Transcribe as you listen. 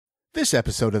This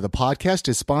episode of the podcast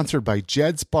is sponsored by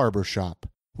Jed's Barbershop.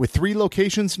 With 3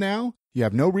 locations now, you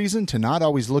have no reason to not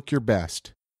always look your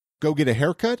best. Go get a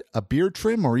haircut, a beard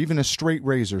trim, or even a straight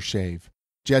razor shave.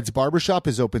 Jed's Barbershop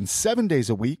is open 7 days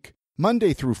a week,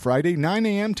 Monday through Friday, 9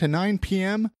 a.m. to 9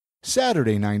 p.m.,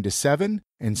 Saturday 9 to 7,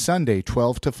 and Sunday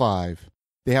 12 to 5.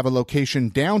 They have a location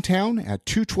downtown at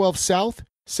 212 South,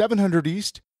 700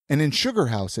 East, and in Sugar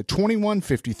House at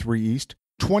 2153 East,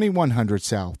 2100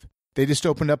 South. They just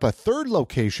opened up a 3rd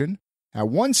location at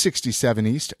 167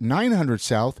 East, 900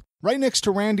 South, right next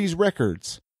to Randy's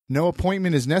Records. No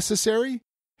appointment is necessary.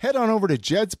 Head on over to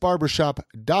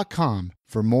jedsbarbershop.com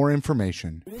for more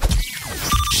information.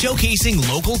 Showcasing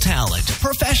local talent,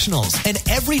 professionals, and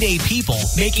everyday people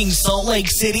making Salt Lake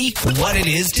City what it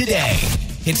is today.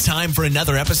 It's time for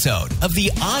another episode of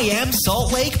the I Am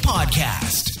Salt Lake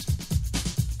podcast.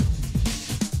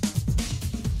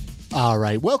 All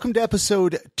right, welcome to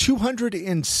episode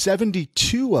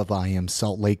 272 of I Am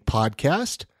Salt Lake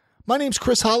podcast. My name's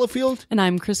Chris Hollifield. And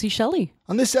I'm Chrissy Shelley.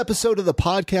 On this episode of the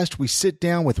podcast, we sit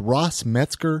down with Ross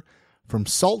Metzger from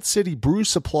Salt City Brew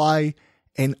Supply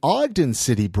and Ogden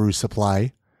City Brew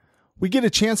Supply. We get a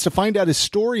chance to find out his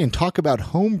story and talk about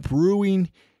home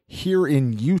brewing here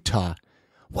in Utah.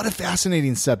 What a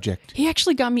fascinating subject. He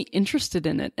actually got me interested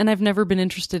in it, and I've never been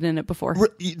interested in it before.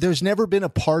 There's never been a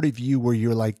part of you where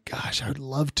you're like, gosh, I would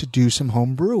love to do some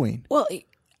home brewing. Well,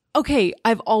 okay,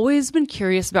 I've always been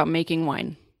curious about making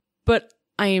wine, but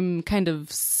I am kind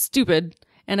of stupid,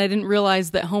 and I didn't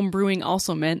realize that home brewing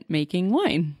also meant making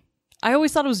wine. I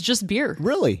always thought it was just beer.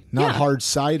 Really? Not hard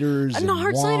ciders? Not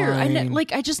hard cider.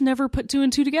 I just never put 2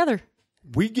 and 2 together.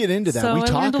 We get into that. So we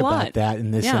talk about lot. that in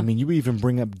this. Yeah. I mean, you even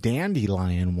bring up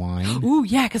dandelion wine. Ooh,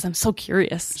 yeah, because I'm so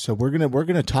curious. So we're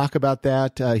gonna talk about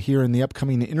that here in the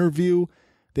upcoming interview.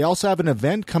 They also have an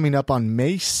event coming up on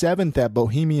May 7th at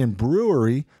Bohemian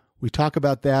Brewery. We talk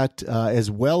about that as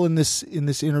well in this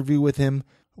interview with him.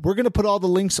 We're going to put all the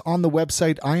links on the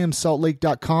website,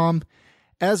 iamsaltlake.com.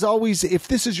 As always, if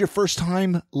this is your first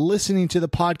time listening to the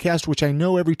podcast, which I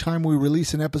know every time we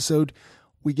release an episode,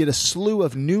 we get a slew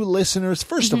of new listeners.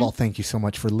 First of all, thank you so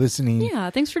much for listening.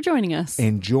 Yeah, thanks for joining us.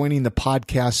 And joining the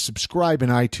podcast. Subscribe in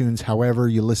iTunes, however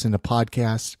you listen to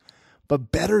podcasts.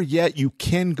 But better yet, you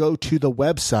can go to the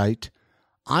website,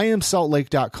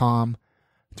 iamsaltlake.com.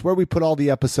 It's where we put all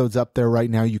the episodes up there right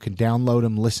now. You can download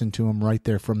them, listen to them right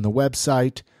there from the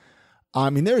website. I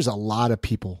mean, there's a lot of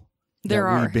people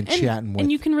we've been chatting with.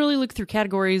 And you can really look through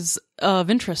categories of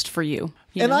interest for you.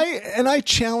 I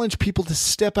challenge people to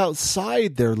step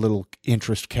outside their little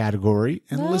interest category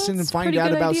and listen and find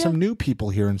out about some new people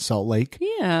here in Salt Lake.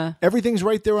 Yeah. Everything's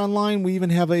right there online. We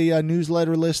even have a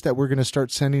newsletter list that we're going to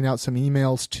start sending out some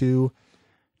emails to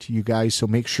you guys. So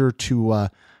make sure to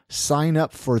sign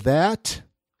up for that.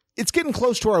 It's getting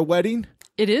close to our wedding.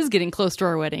 It is getting close to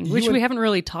our wedding, which we haven't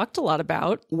really talked a lot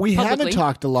about. We haven't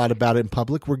talked a lot about it in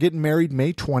public. We're getting married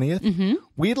May 20th. Mm-hmm.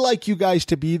 We'd like you guys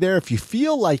to be there. If you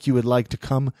feel like you would like to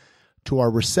come to our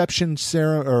reception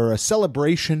or a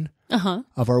celebration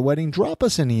of our wedding, drop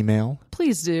us an email.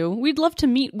 Please do. We'd love to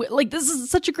meet. This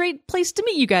is such a great place to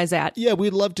meet you guys at. Yeah,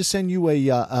 we'd love to send you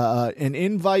an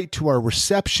invite to our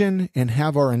reception and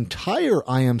have our entire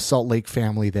I Am Salt Lake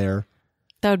family there.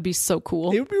 That would be so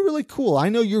cool. It would be really cool. I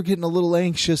know you're getting a little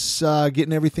anxious,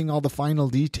 getting everything, all the final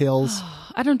details.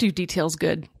 I don't do details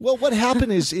good. Well, what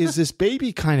happened is this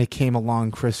baby kind of came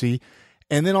along, Chrissy,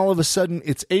 and then all of a sudden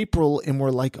it's April, and we're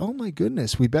like, oh my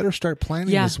goodness, we better start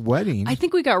planning this wedding. I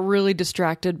think we got really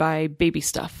distracted by baby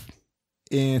stuff.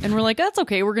 And we're like, that's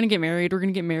okay. We're going to get married.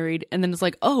 And then it's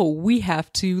like, oh, we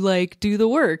have to do the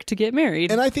work to get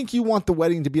married. And I think you want the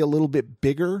wedding to be a little bit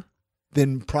bigger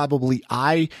than probably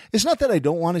it's not that I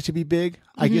don't want it to be big.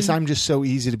 I guess I'm just so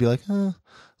easy to be like,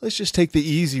 let's just take the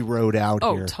easy road out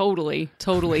here. Oh, totally.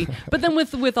 But then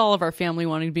with all of our family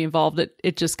wanting to be involved,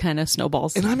 it just kind of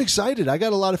snowballs. And I'm excited. I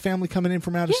got a lot of family coming in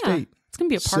from out of state. It's going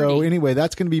to be a party. So anyway,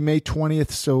 that's going to be May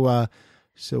 20th. So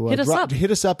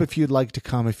hit us up if you'd like to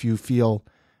come, if you feel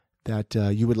that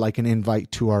you would like an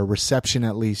invite to our reception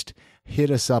at least.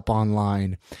 Hit us up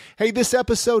online. Hey, this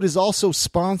episode is also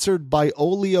sponsored by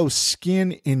Oleo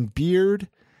Skin and Beard.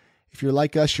 If you're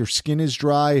like us, your skin is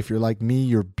dry. If you're like me,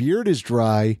 your beard is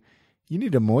dry. You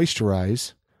need to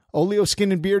moisturize. Oleo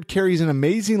Skin and Beard carries an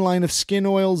amazing line of skin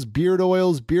oils,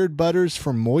 beard butters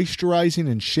for moisturizing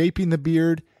and shaping the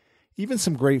beard. Even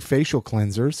some great facial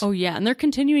cleansers. Oh, yeah. And they're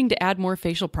continuing to add more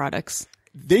facial products.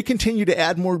 they continue to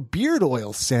add more beard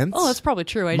oil scents. Oh, that's probably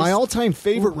true. My all-time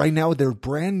favorite right now, their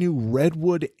brand new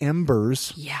Redwood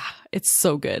Embers. Yeah, it's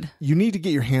so good. You need to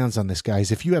get your hands on this,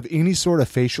 guys. If you have any sort of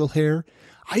facial hair,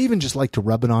 I even just like to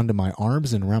rub it onto my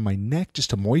arms and around my neck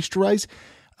just to moisturize.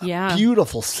 Yeah.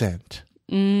 Beautiful scent.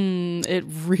 It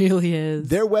really is.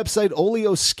 Their website,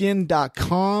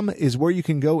 oleoskin.com, is where you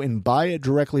can go and buy it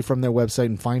directly from their website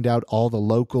and find out all the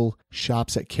local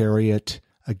shops that carry it.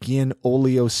 Again,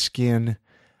 oleoskin.com.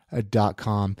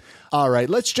 All right,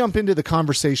 let's jump into the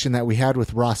conversation that we had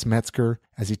with Ross Metzger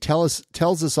as he tells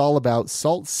us all about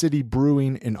Salt City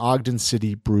Brewing and Ogden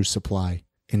City Brew Supply.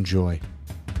 Enjoy.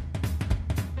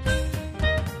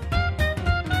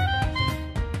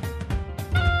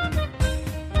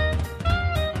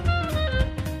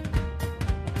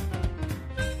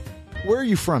 Where are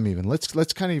you from even? Let's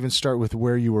kind of even start with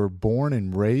where you were born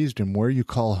and raised and where you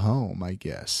call home, I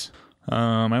guess.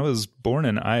 I was born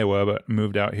in Iowa, but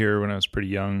moved out here when I was pretty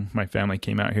young. My family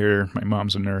came out here. My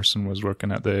mom's a nurse and was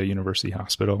working at the university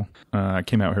hospital. I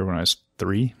came out here when I was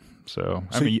 3, so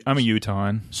I'm a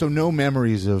Utahan. So no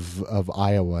memories of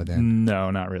Iowa then? No,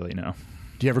 not really, no.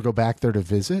 Do you ever go back there to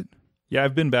visit? Yeah,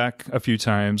 I've been back a few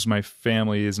times. My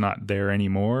family is not there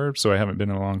anymore, so I haven't been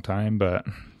in a long time, but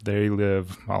they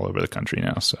live all over the country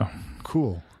now, so.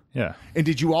 Cool. Yeah. And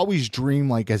did you always dream,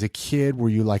 like, as a kid, were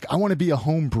you like, I want to be a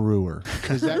home brewer?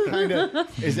 Is that kind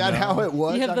of, is that how it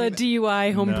was? You have the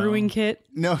DUI home brewing kit?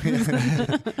 No.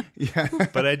 Yeah.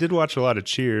 But I did watch a lot of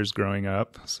Cheers growing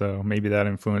up, so maybe that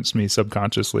influenced me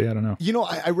subconsciously. I don't know. You know,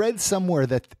 I read somewhere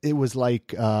that it was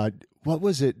like, what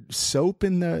was it? Soap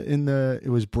in the it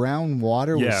was brown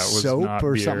water with soap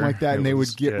or something like that, and they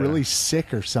would get really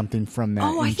sick or something from that.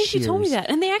 Oh, I think you told me that.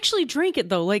 And they actually drank it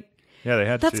though. Like, yeah, they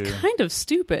had that's to. kind of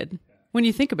stupid when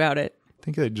you think about it. I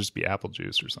think it'd just be apple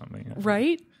juice or something.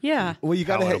 Right? Yeah. Well, you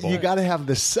gotta have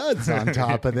the suds on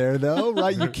top of there, though,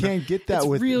 right? You can't get that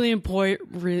with really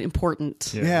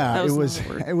important. Yeah, it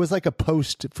was like a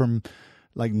post from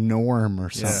like Norm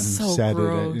or something So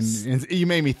gross. And you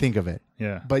made me think of it.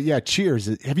 Yeah. But yeah, Cheers.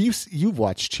 You've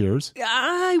watched Cheers?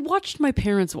 I watched my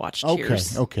parents watch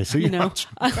Cheers. Okay. So you know,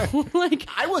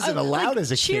 I wasn't allowed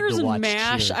as a kid Cheers to watch and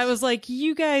MASH. Cheers. I was like,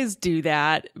 you guys do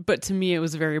that, but to me it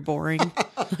was very boring.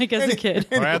 Like as a kid.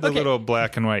 Well, I had the little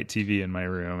black and white TV in my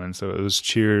room, and so it was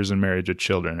Cheers and Married with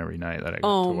Children every night that I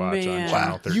got to watch on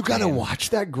Channel 13. You got to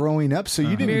watch that growing up. So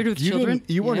you didn't. Married with Children?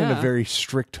 You weren't in a very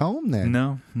strict home then.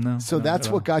 No. So that's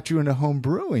what got you into home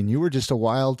brewing. You were just a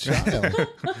wild child.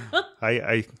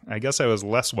 I guess I was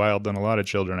less wild than a lot of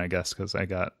children, I guess, because I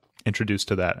got introduced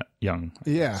to that young.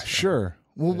 Yeah, sure.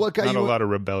 Well, what got Not you? a lot of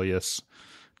rebellious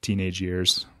teenage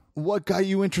years. What got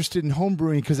you interested in home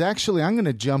brewing? Because actually, I'm going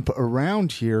to jump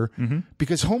around here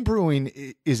because home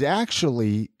brewing is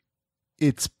actually,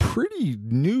 it's pretty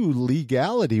new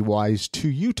legality wise to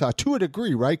Utah to a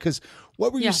degree, right? Because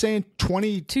what were you saying?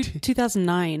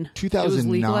 2009.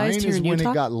 2009 is when it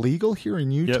got legal here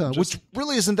in Utah, Yep, which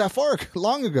really isn't that far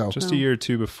long ago. Just a year or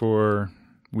two before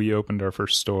we opened our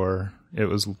first store, it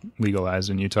was legalized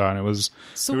in Utah, and it was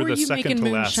So we were were the you second making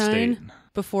to last state. moonshine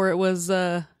before it was?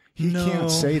 He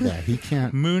can't say that. He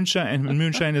can't.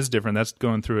 Moonshine is different. That's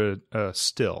going through a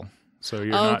still, so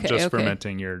you're not just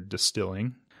fermenting; you're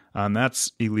distilling.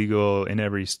 That's illegal in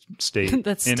every state.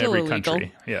 That's in still every illegal.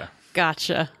 country. Yeah.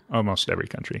 Gotcha. Almost every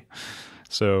country.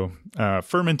 So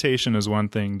fermentation is one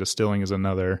thing, distilling is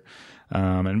another.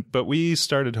 But we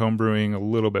started homebrewing a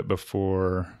little bit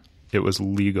before it was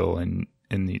legal in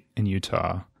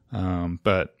Utah.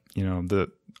 But you know,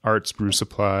 the Arts Brew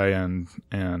Supply and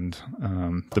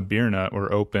the Beer Nut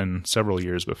were open several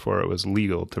years before it was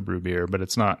legal to brew beer. But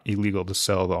it's not illegal to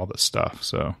sell all this stuff.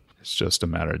 So it's just a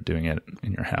matter of doing it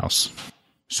in your house.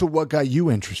 So what got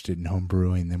you interested in home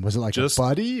brewing then? Was it like just a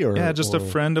buddy? A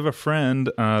friend of a friend.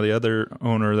 The other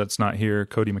owner that's not here,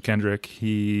 Cody McKendrick,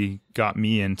 he got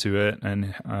me into it,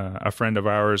 and a friend of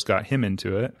ours got him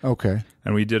into it. Okay.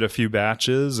 And we did a few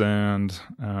batches and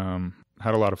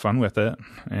had a lot of fun with it,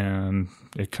 and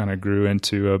it kind of grew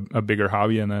into a bigger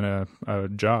hobby and then a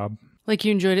job. Like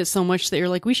you enjoyed it so much that you're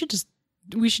like, we should just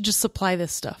supply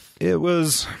this stuff.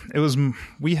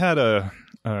 We had a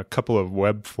couple of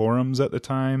web forums at the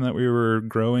time that we were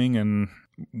growing, and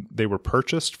they were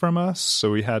purchased from us.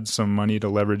 So we had some money to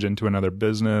leverage into another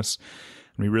business.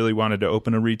 We really wanted to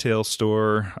open a retail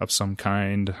store of some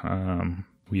kind.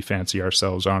 We fancy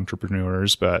ourselves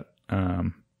entrepreneurs, but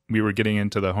we were getting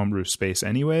into the homebrew space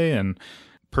anyway, and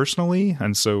personally.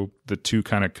 And so the two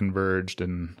kind of converged,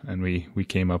 and we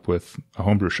came up with a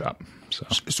homebrew shop.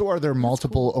 So are there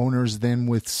multiple owners then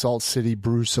with Salt City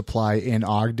Brew Supply and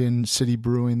Ogden City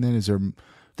Brewing then?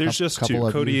 There's just two.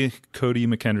 Cody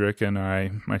McKendrick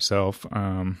and myself.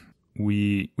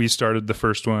 We started the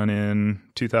first one in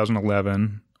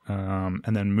 2011,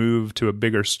 and then moved to a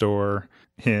bigger store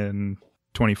in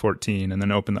 2014, and then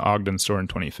opened the Ogden store in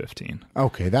 2015.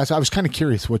 Okay, I was kind of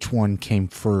curious which one came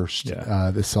first,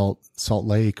 the Salt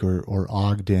Lake or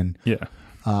Ogden. Yeah.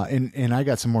 And I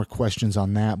got some more questions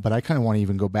on that, but I kind of want to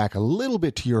even go back a little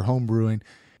bit to your home brewing.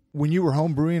 When you were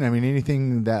home brewing, I mean,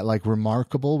 anything that like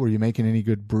remarkable? Were you making any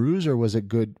good brews, or was it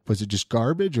good? Was it just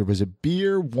garbage, or was it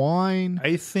beer, wine?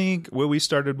 I think, we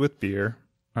started with beer.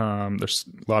 There's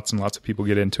lots and lots of people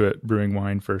get into it brewing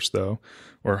wine first, though,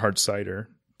 or hard cider.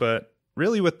 But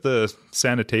really, with the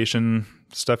sanitation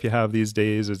stuff you have these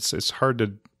days, it's hard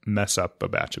to mess up a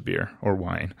batch of beer or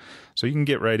wine. So you can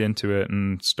get right into it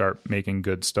and start making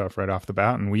good stuff right off the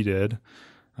bat, and we did.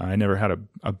 I never had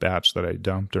a batch that I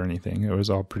dumped or anything. It was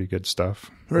all pretty good stuff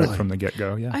right from the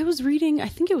get-go. Yeah. I was reading, I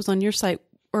think it was on your site,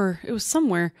 or it was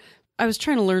somewhere. I was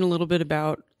trying to learn a little bit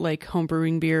about like home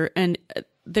brewing beer, and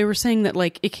they were saying that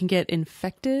like it can get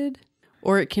infected,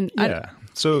 or it can. Yeah.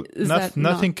 So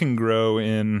nothing can grow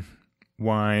in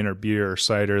wine or beer or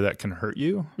cider that can hurt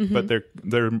you, but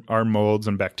there are molds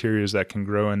and bacteria that can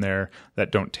grow in there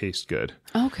that don't taste good.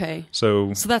 Okay.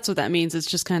 So that's what that means. It's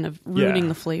just kind of ruining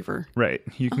the flavor. Right.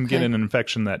 You can get an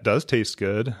infection that does taste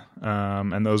good,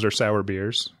 and those are sour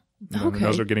beers. Okay.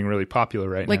 Those are getting really popular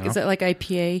right now. Like, is that like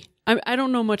IPA? I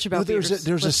don't know much about beers.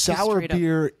 There's a sour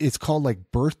beer. It's called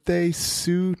like Birthday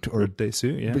Suit or Birthday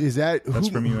Suit. Yeah, is that's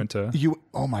from Uinta?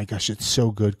 Oh my gosh, it's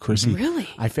so good, Chrissy. Really?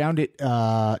 I found it.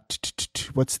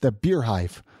 What's the Beer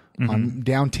Hive on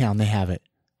downtown? They have it,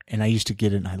 and I used to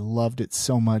get it, and I loved it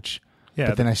so much. Yeah,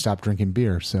 but then I stopped drinking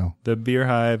beer. So the Beer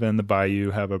Hive and the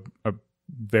Bayou have a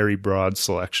very broad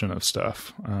selection of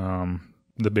stuff.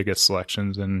 The biggest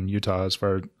selections in Utah as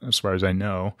far as I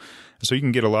know. So you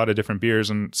can get a lot of different beers,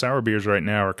 and sour beers right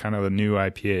now are kind of the new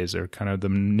IPAs. They're kind of the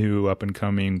new up and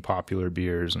coming popular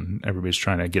beers, and everybody's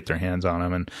trying to get their hands on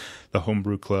them. And the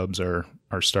homebrew clubs are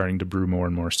starting to brew more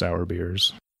and more sour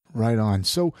beers. Right on.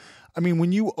 So, I mean,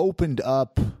 when you opened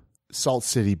up Salt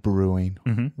City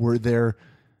Brewing, were there,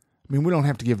 I mean, we don't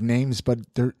have to give names, but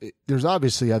there's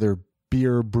obviously other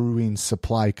beer brewing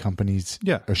supply companies,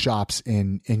 shops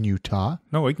in Utah.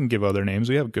 No, we can give other names.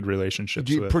 We have good relationships.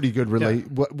 Pretty good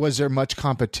Was there much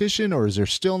competition, or is there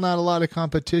still not a lot of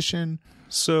competition?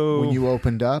 So when you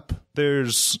opened up,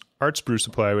 there's Arts Brew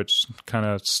Supply, which kind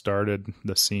of started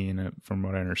the scene, from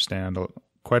what I understand,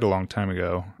 quite a long time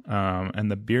ago. And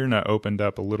the Beer Nut opened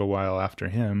up a little while after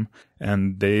him,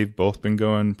 and they've both been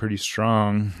going pretty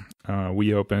strong.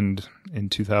 We opened in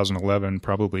 2011,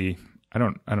 probably.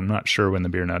 I'm not sure when the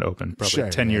Beer Nut opened, probably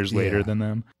 10 years later than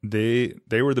them. They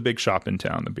were the big shop in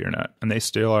town, the Beer Nut, and they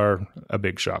still are a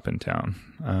big shop in town.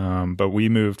 But we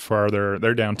moved farther,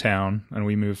 they're downtown, and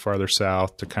we moved farther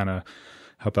south to kind of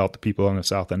help out the people on the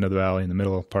south end of the valley, in the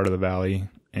middle part of the valley.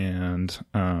 And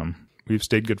we've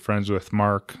stayed good friends with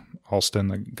Mark Alston,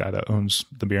 the guy that owns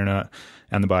the Beer Nut,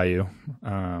 and the Bayou.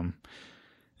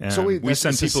 So we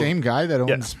sent the same guy that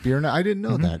owns Beer Nut? I didn't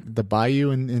know that. The Bayou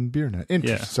and Beer Nut.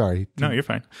 Sorry. No, you're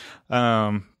fine.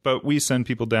 But we send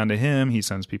people down to him. He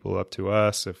sends people up to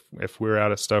us. If we're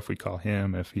out of stuff, we call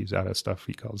him. If he's out of stuff,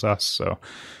 he calls us. So,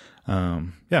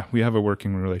 we have a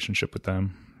working relationship with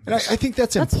them. And I think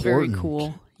that's important. Very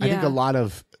cool. I think a lot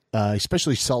of,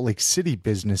 especially Salt Lake City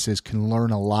businesses, can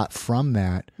learn a lot from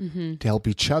that to help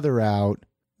each other out.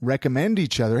 Recommend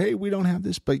each other. Hey, we don't have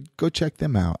this, but go check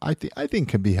them out. I think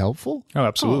can be helpful. Oh,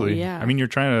 absolutely. Oh, yeah. I mean, you're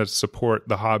trying to support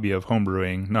the hobby of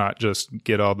homebrewing, not just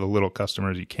get all the little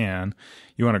customers you can.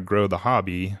 You want to grow the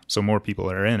hobby so more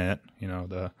people are in it. You know,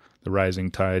 the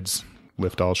rising tides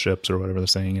lift all ships, or whatever the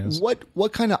saying is.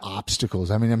 What kind of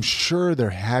obstacles? I mean, I'm sure there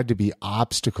had to be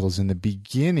obstacles in the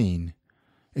beginning,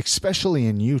 especially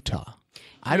in Utah.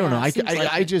 I don't know.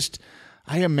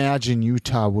 I imagine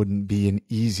Utah wouldn't be an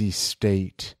easy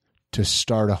state to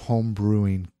start a home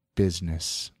brewing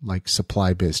business, like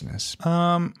supply business.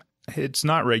 It's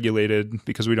not regulated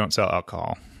because we don't sell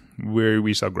alcohol.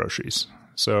 We sell groceries.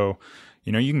 So,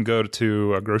 you can go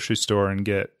to a grocery store and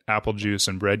get apple juice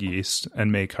and bread yeast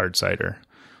and make hard cider.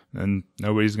 And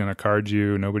nobody's going to card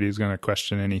you. Nobody's going to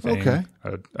question anything. Okay.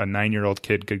 A 9-year-old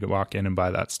kid could walk in and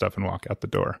buy that stuff and walk out the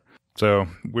door. So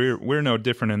we're no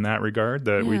different in that regard,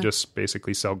 that we just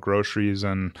basically sell groceries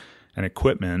and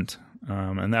equipment.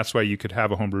 And that's why you could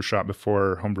have a homebrew shop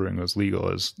before homebrewing was legal,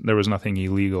 is there was nothing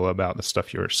illegal about the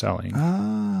stuff you were selling.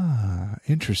 Ah,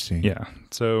 interesting. Yeah.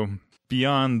 So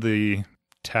beyond the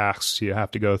tasks you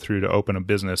have to go through to open a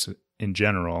business in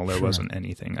general. There wasn't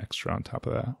anything extra on top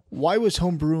of that. Why was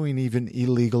home brewing even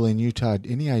illegal in Utah?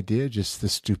 Any idea? Just the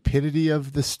stupidity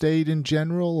of the state in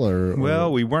general?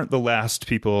 Well, we weren't the last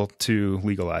people to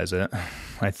legalize it.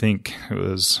 I think it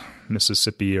was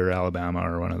Mississippi or Alabama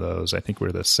or one of those. I think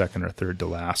we're the second or third to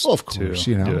last of course,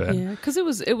 to do it. Yeah, because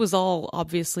it was all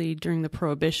obviously during the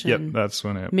Prohibition. Yep, that's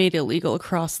when it made illegal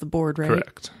across the board, right?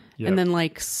 Correct. Yep. And then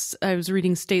I was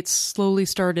reading states slowly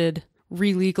started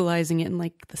re-legalizing it in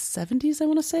like the 70s, I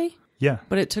want to say. Yeah.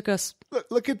 But it took us...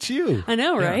 Look at you. I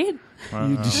know, right?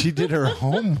 She did her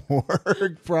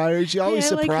homework prior. She always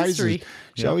surprises.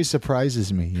 She always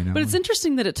surprises me, you know. But it's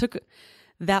interesting that it took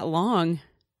that long.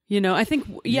 You know, I think,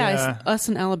 us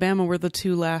and Alabama were the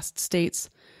two last states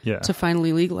to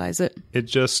finally legalize it.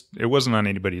 It wasn't on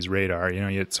anybody's radar. You know,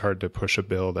 it's hard to push a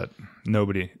bill that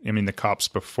the cops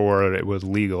before it was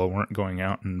legal weren't going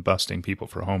out and busting people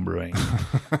for home brewing.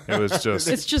 It was just...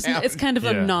 it's kind of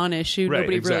a non-issue. Right,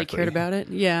 Nobody really exactly. cared about it.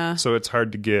 Yeah. So it's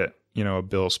hard to get, a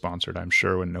bill sponsored, I'm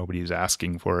sure, when nobody's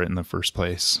asking for it in the first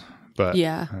place. But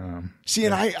and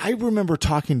I remember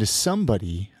talking to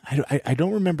somebody, I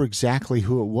don't remember exactly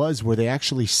who it was, where they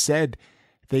actually said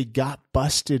they got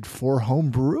busted for home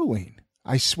brewing.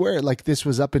 I swear, like this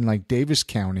was up in like Davis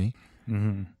County,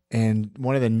 and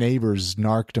one of the neighbors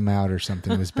narked them out or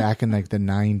something. It was back in like the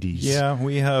 90s. Yeah,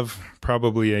 we have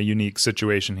probably a unique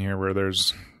situation here where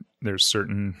there's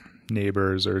certain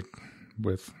neighbors or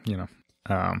with,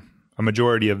 a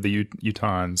majority of the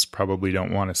Utahns probably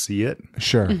don't want to see it.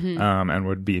 Sure. And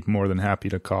would be more than happy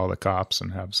to call the cops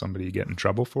and have somebody get in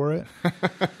trouble for it.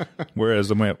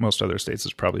 Whereas most other states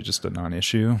is probably just a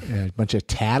non-issue. Yeah, a bunch of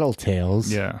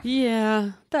tattletales. Yeah.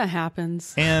 Yeah, that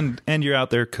happens. And you're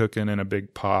out there cooking in a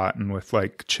big pot and with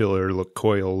like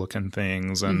coil looking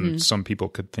things. And some people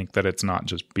could think that it's not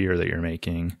just beer that you're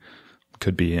making.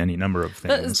 Could be any number of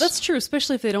things. That's true,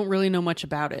 especially if they don't really know much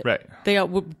about it. Right. They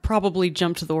would probably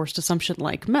jump to the worst assumption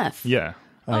like meth. Yeah.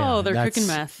 They're cooking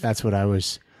meth. That's what I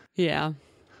was. Yeah.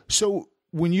 So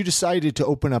when you decided to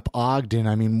open up Ogden,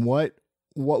 I mean, what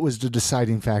was the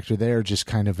deciding factor there? Just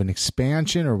kind of an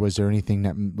expansion, or was there anything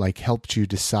that like helped you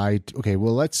decide, okay,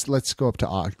 well, let's go up to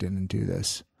Ogden and do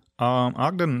this?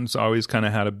 Ogden's always kind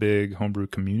of had a big homebrew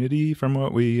community from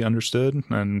what we understood,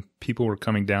 and people were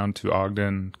coming down to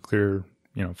Ogden,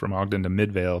 from Ogden to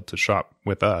Midvale to shop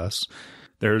with us.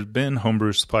 There's been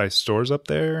homebrew supply stores up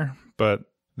there, but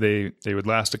they would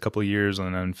last a couple of years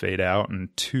and then fade out, and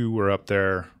two were up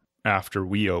there after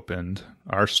we opened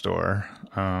our store.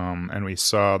 And we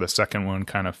saw the second one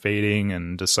kind of fading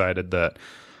and decided that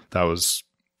was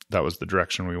the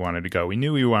direction we wanted to go. We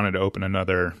knew we wanted to open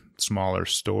another smaller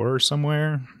store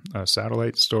somewhere, a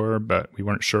satellite store, but we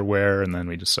weren't sure where. And then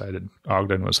we decided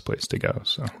Ogden was the place to go.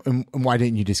 So, and why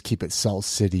didn't you just keep it Salt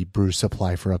City Brew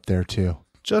Supply for up there too?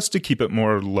 Just to keep it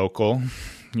more local.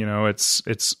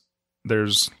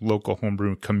 There's local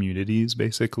homebrew communities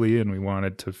basically, and we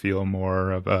wanted to feel more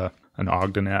of an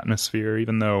Ogden atmosphere,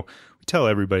 even though we tell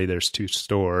everybody there's two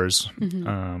stores.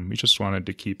 We just wanted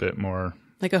to keep it more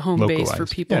like a home localized base for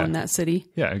people in that city.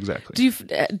 Yeah, exactly. Do you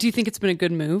think it's been a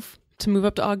good move to move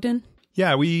up to Ogden?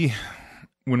 Yeah,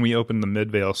 when we opened the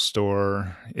Midvale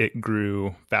store, it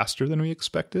grew faster than we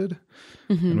expected.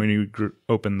 And when we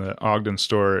opened the Ogden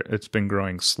store, it's been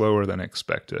growing slower than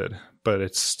expected, but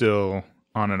it's still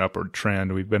on an upward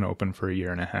trend. We've been open for a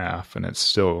year and a half, and it's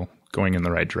still going in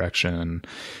the right direction.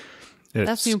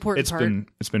 That's the important part.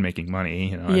 It's been making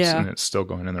money, and it's still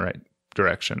going in the right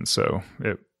direction. So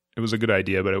it was a good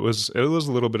idea, but it was a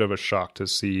little bit of a shock to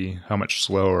see how much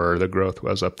slower the growth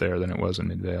was up there than it was in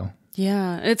Midvale.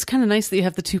 Yeah, it's kind of nice that you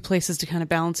have the two places to kind of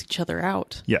balance each other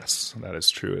out. Yes, that is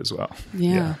true as well.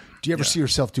 Yeah. Do you ever see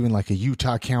yourself doing like a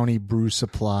Utah County Brew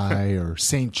Supply or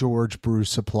St. George Brew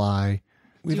Supply?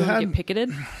 Do you want to get picketed?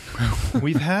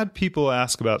 We've had people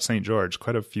ask about St. George,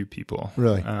 quite a few people.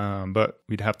 Really? But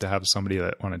we'd have to have somebody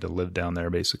that wanted to live down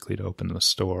there basically to open the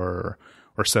store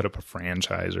or set up a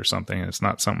franchise or something. It's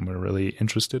not something we're really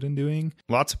interested in doing.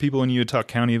 Lots of people in Utah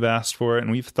County have asked for it,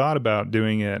 and we've thought about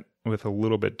doing it with a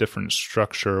little bit different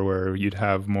structure where you'd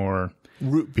have more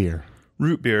root beer,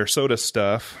 soda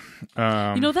stuff.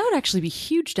 That would actually be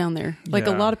huge down there. Like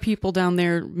a lot of people down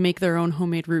there make their own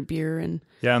homemade root beer. And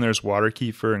there's water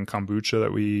kefir and kombucha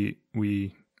that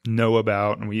we know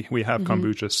about, and we have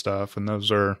kombucha stuff, and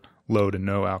those are low to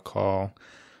no alcohol.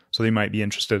 So they might be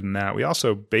interested in that. We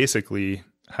also basically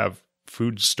have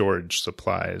food storage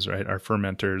supplies, right? Our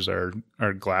fermenters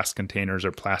are glass containers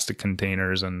or plastic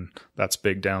containers, and that's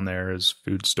big down there is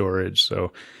food storage.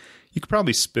 So you could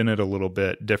probably spin it a little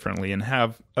bit differently and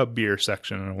have a beer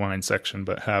section and a wine section,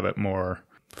 but have it more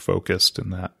focused in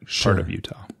that part of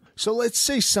Utah. So let's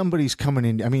say somebody's coming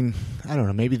in. I mean, I don't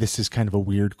know, maybe this is kind of a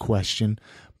weird question,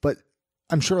 but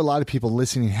I'm sure a lot of people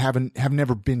listening have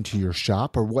never been to your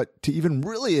shop or what to even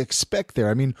really expect there.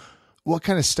 I mean, what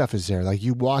kind of stuff is there? Like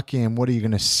you walk in, what are you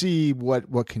going to see?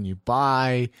 What can you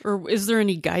buy? Or is there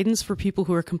any guidance for people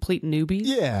who are complete newbies?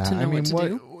 Yeah, to know what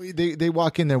to do? They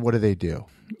walk in there. What do they do?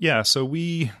 Yeah, so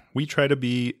we try to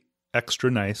be extra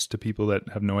nice to people that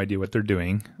have no idea what they're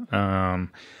doing.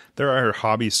 There are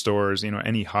hobby stores.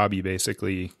 Any hobby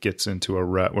basically gets into a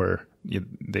rut where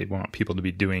they want people to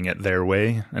be doing it their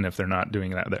way, and if they're not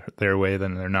doing that their way,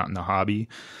 then they're not in the hobby.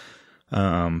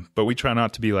 But we try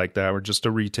not to be like that. We're just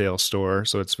a retail store,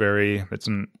 so it's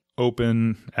an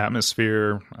open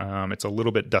atmosphere. It's a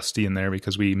little bit dusty in there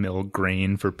because we mill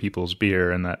grain for people's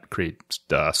beer, and that creates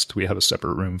dust. We have a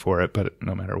separate room for it, but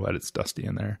no matter what, it's dusty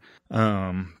in there.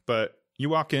 But you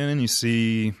walk in and you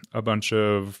see a bunch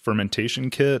of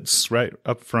fermentation kits right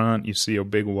up front. You see a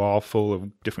big wall full of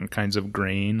different kinds of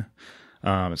grain.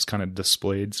 It's kind of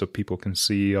displayed so people can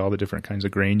see all the different kinds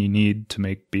of grain you need to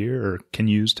make beer or can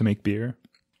use to make beer.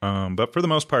 But for the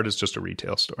most part, it's just a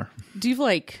retail store. Do you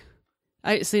have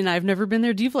I've never been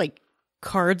there. Do you have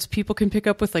cards people can pick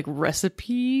up with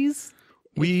recipes?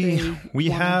 We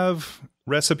have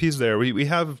recipes there. We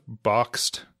have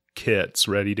boxed kits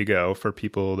ready to go for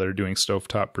people that are doing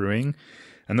stovetop brewing.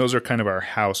 And those are kind of our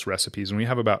house recipes. And we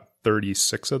have about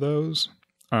 36 of those,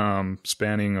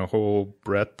 spanning a whole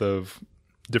breadth of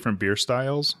different beer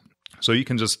styles. So you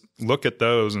can just look at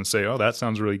those and say, oh, that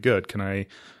sounds really good. Can I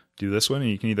do this one? And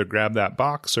you can either grab that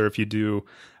box, or if you do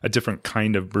a different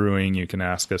kind of brewing, you can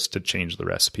ask us to change the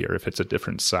recipe. Or if it's a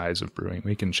different size of brewing,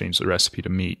 we can change the recipe to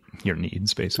meet your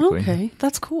needs, basically. Okay,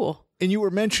 that's cool. And you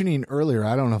were mentioning earlier,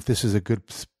 I don't know if this is a good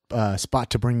spot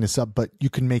to bring this up, but you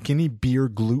can make any beer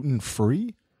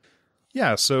gluten-free?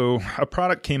 Yeah, so a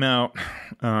product came out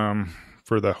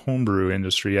for the homebrew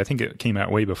industry. I think it came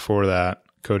out way before that.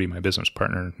 Cody, my business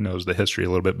partner, knows the history a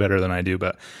little bit better than I do,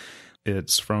 but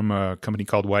it's from a company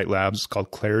called White Labs. It's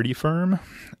called Clarity Firm,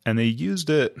 and they used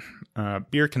it.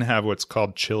 Beer can have what's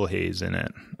called chill haze in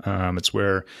it. It's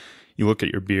where you look at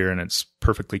your beer and it's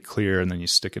perfectly clear, and then you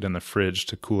stick it in the fridge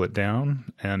to cool it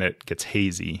down, and it gets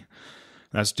hazy.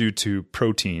 That's due to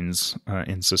proteins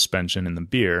in suspension in the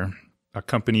beer. A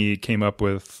company came up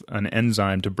with an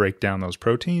enzyme to break down those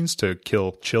proteins to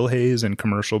kill chill haze in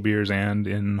commercial beers and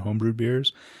in homebrewed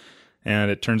beers.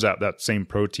 And it turns out that same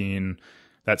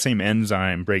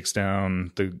enzyme breaks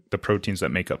down the proteins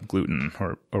that make up gluten,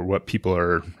 or what people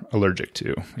are allergic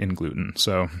to in gluten.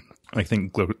 So I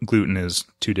think gluten is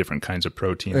two different kinds of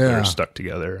proteins that are stuck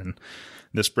together, and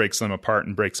this breaks them apart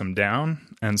and breaks them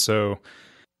down. And so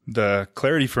the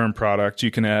Clarity Firm product,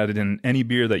 you can add it in any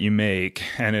beer that you make,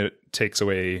 and it takes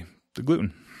away the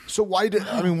gluten. So why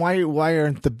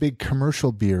aren't the big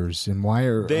commercial beers, and why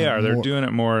are they're doing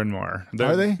it more and more?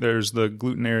 Are they? There's the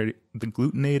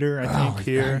glutenator, I think,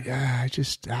 here.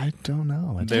 I don't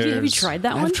know. Have you tried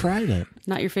that one? I've tried it.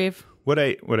 Not your fave? What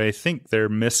I think they're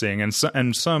missing,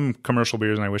 and some commercial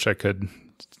beers, and I wish I could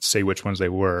say which ones they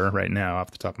were right now off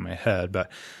the top of my head,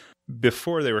 but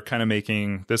before they were kind of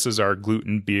making, this is our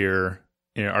gluten beer,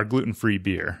 our gluten-free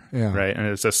beer, right? And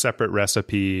it's a separate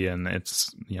recipe, and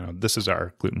it's, this is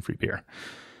our gluten-free beer.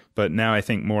 But now I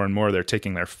think more and more they're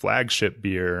taking their flagship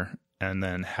beer and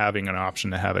then having an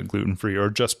option to have it gluten-free, or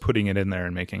just putting it in there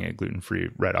and making it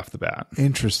gluten-free right off the bat.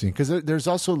 Interesting, because there's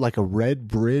also like a Red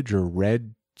Bridge or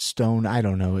Red Stone, I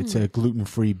don't know. It's a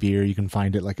gluten-free beer. You can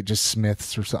find it like at just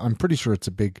Smith's or something. I'm pretty sure it's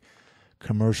a big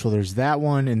commercial. There's that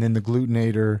one, and then the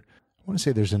Glutenator. I want to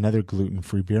say there's another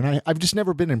gluten-free beer, and I've just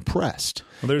never been impressed.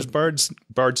 Well, there's Bard's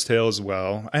Tale as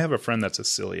well. I have a friend that's a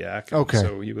celiac,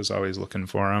 so he was always looking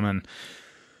for them,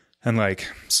 and like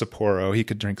Sapporo, he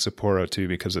could drink Sapporo too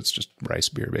because it's just rice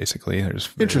beer basically. There's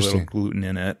very little gluten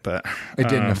in it, but it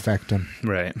didn't affect him.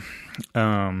 Right.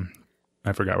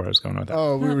 I forgot where I was going with that.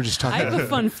 Oh, we were just talking. I have a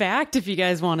fun fact if you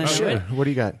guys want to know it. What do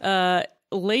you got?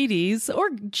 Ladies or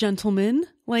gentlemen,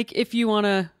 like if you want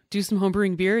to do some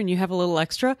homebrewing beer and you have a little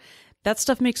extra, that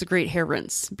stuff makes a great hair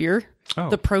rinse beer.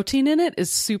 The protein in it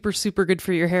is super, super good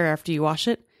for your hair after you wash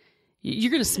it.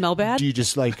 You're going to smell bad. Do you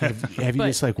just have you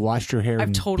just like washed your hair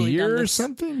in beer or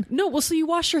something? No, well, so you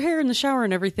wash your hair in the shower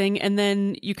and everything, and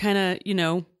then you kind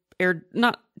of,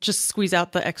 not just squeeze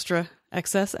out the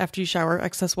excess after you shower,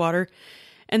 excess water,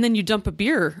 and then you dump a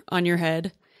beer on your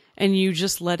head and you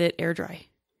just let it air dry.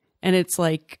 And it's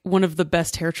like one of the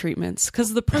best hair treatments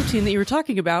because the protein that you were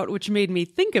talking about, which made me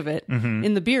think of it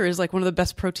in the beer, is like one of the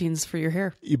best proteins for your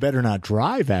hair. You better not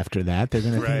drive after that. They're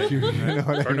going to think you know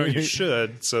what Or I no, mean? you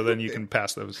should, so then you can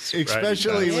pass those.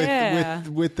 Especially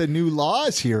with the new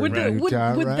laws here Would, in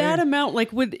Utah, would right? that amount,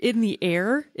 like, would in the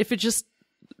air, if it just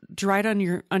dried on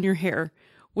your hair,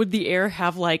 would the air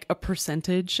have like a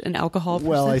percentage, an alcohol percentage?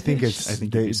 Well, I think it's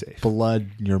you'd be safe. blood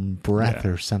in your breath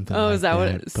or something. Oh, like is that what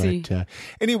it- see. But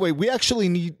anyway, we actually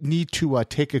need to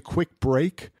take a quick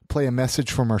break, play a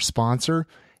message from our sponsor,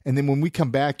 and then when we come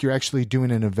back, you're actually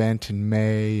doing an event in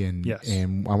May, and Yes.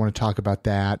 and I want to talk about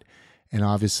that, and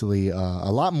obviously a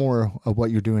lot more of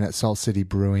what you're doing at Salt City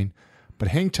Brewing. But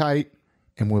hang tight,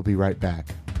 and we'll be right back.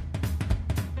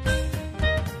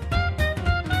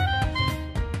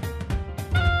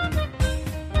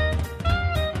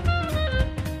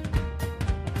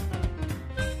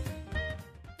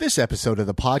 This episode of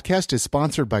the podcast is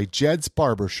sponsored by Jed's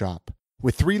Barbershop.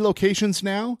 With 3 locations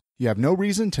now, you have no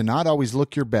reason to not always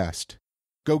look your best.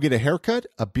 Go get a haircut,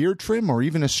 a beard trim, or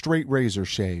even a straight razor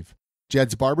shave.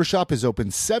 Jed's Barbershop is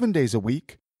open 7 days a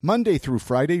week, Monday through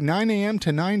Friday, 9 a.m.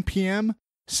 to 9 p.m.,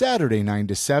 Saturday 9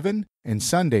 to 7, and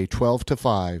Sunday 12 to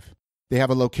 5. They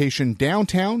have a location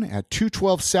downtown at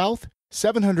 212 South,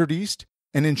 700 East,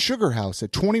 and in Sugar House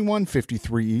at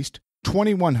 2153 East,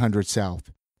 2100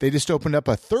 South. They just opened up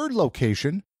a 3rd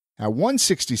location at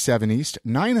 167 East,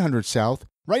 900 South,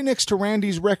 right next to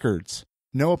Randy's Records.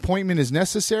 No appointment is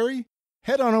necessary.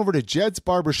 Head on over to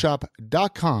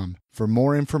jedsbarbershop.com for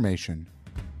more information.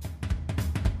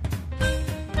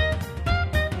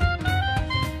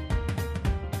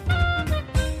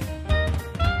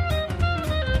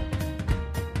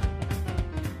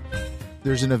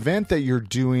 There's an event that you're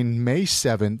doing May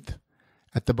 7th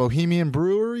at the Bohemian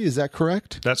Brewery. Is that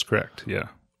correct? That's correct. Yeah.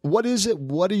 What is it?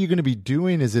 What are you going to be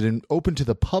doing? Is it open to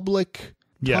the public?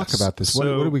 Yes. Talk about this. What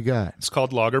So do we got? It's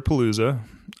called Lagerpalooza.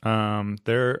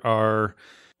 There are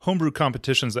homebrew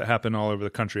competitions that happen all over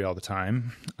the country all the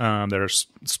time. That are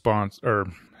sponsored or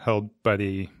held by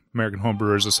the American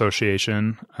Homebrewers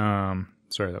Association.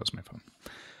 Sorry, that was my phone.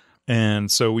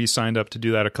 And so we signed up to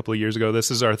do that a couple of years ago. This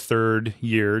is our 3rd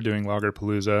year doing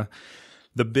Lagerpalooza.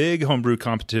 The big homebrew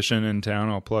competition in town,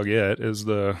 I'll plug it, is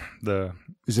the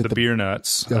Beer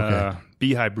Nuts, Okay.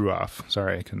 Beehive Brew Off.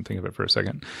 Sorry, I couldn't think of it for a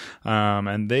second.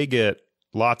 And they get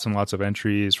lots and lots of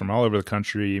entries from all over the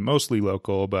country, mostly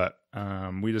local, but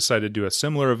we decided to do a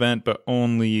similar event, but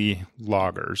only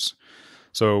lagers.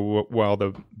 So while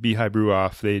the Beehive Brew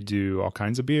Off, they do all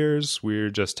kinds of beers, we're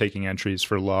just taking entries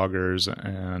for lagers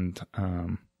and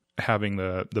having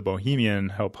the Bohemian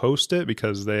help host it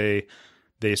because they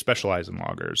specialize in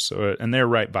lagers. So, and they're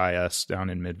right by us down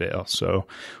in Midvale. So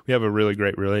we have a really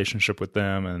great relationship with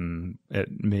them, and it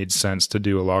made sense to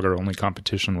do a lager only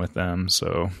competition with them.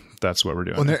 So that's what we're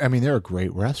doing. Well, they're a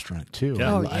great restaurant too.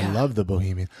 Yeah. I love the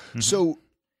Bohemian. So,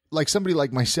 like somebody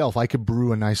like myself, I could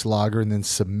brew a nice lager and then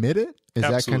submit it. Is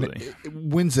Absolutely. that kind of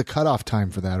when's the cutoff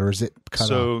time for that, or is it cut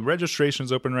So off?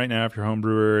 registration's open right now. If you're a home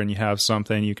brewer and you have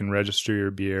something, you can register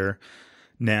your beer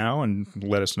now and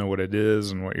let us know what it is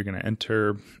and what you're going to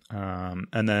enter.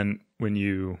 And then when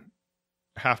you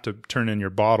have to turn in your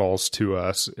bottles to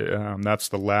us, that's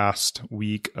the last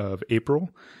week of April.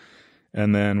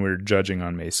 And then we're judging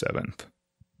on May 7th.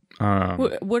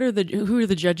 Who are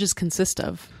the judges consist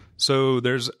of? So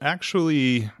there's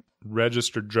actually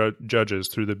registered judges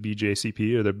through the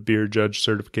BJCP, or the Beer Judge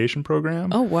Certification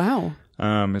Program. Oh, wow.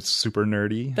 It's super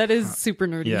nerdy. That is super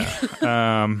nerdy. Yeah.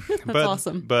 That's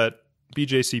awesome. But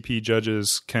BJCP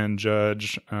judges can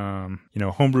judge,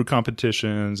 homebrew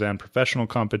competitions and professional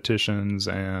competitions,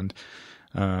 and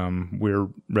we're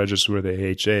registered with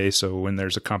AHA. So when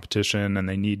there's a competition and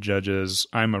they need judges,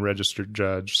 I'm a registered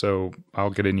judge. So I'll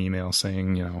get an email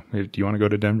saying, hey, do you want to go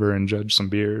to Denver and judge some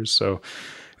beers? So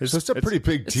It's a pretty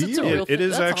big it's a deal. real it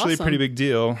is That's actually awesome. a pretty big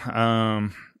deal.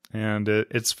 And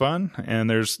it's fun. And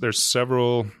there's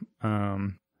several,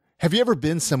 Have you ever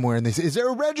been somewhere and they say, "Is there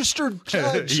a registered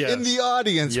judge Yes. in the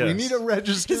audience? We Yes. need a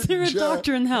registered Is there a judge."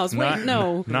 doctor in the house? Wait,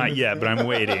 no. Not yet, but I'm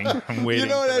waiting. I'm waiting. You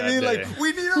know what for I that mean? day. Like,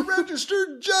 we need a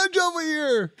registered judge over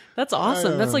here. That's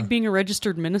awesome. That's like being a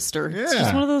registered minister. It's Yeah.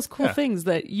 just one of those cool things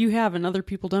that you have and other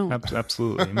people don't.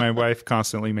 Absolutely. My wife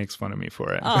constantly makes fun of me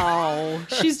for it. Oh,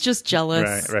 she's just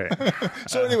jealous. Right.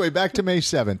 So anyway, back to May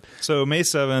 7th. So May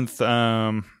 7th,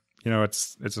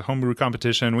 it's a homebrew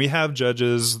competition. We have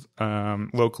judges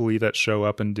locally that show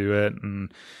up and do it,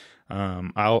 and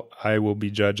I will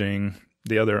be judging.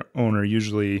 The other owner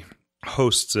usually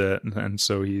hosts it, and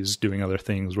so he's doing other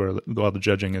things while the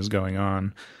judging is going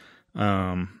on.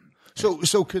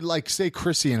 So could, like, say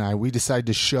Chrissy and we decide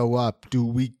to show up,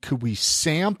 could we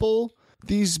sample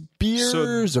these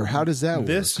beers, or how does that work?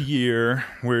 This year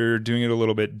we're doing it a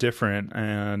little bit different,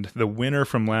 and the winner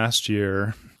from last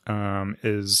year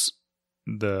is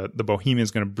the Bohemian is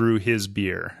going to brew his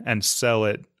beer and sell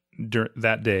it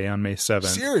that day on May 7th.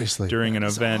 Seriously, during an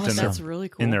event awesome. That's really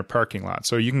cool. in their parking lot.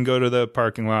 So you can go to the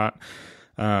parking lot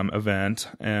event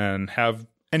and have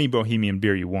any Bohemian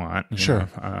beer you want. Sure.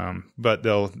 But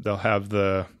they'll have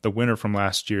the winner from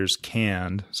last year's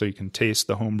canned, so you can taste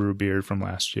the homebrew beer from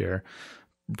last year,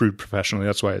 brewed professionally.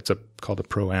 That's why it's called a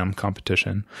Pro-Am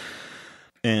competition.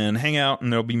 And hang out,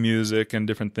 and there'll be music and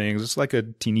different things. It's like a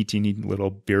teeny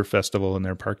little beer festival in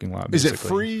their parking lot, basically. Is it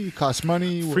free? Cost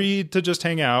money? Free to just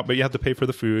hang out, but you have to pay for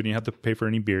the food, and you have to pay for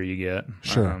any beer you get.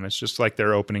 Sure. It's just like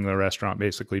they're opening the restaurant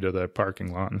basically to the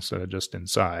parking lot instead of just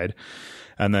inside.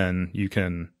 And then you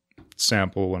can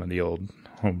sample one of the old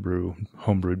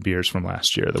homebrewed beers from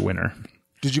last year, the winner.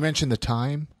 Did you mention the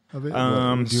time of it?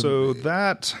 So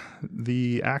that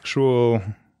the actual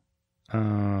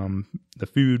the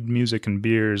food, music, and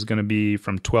beer is going to be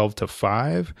from 12 to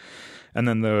 5, and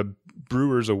then the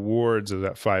Brewers Awards is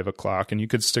at 5 o'clock, and you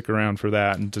could stick around for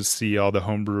that and to see all the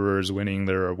homebrewers winning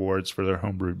their awards for their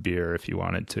homebrewed beer if you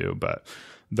wanted to. But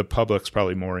the public's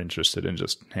probably more interested in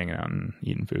just hanging out and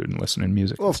eating food and listening to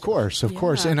music. Well, of course.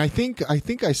 And I think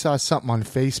I saw something on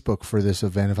Facebook for this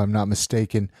event, if I'm not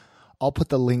mistaken. I'll put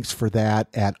the links for that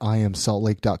at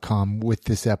iamsaltlake.com with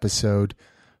this episode,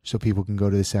 so people can go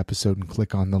to this episode and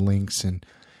click on the links and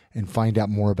find out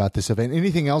more about this event.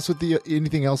 Anything else with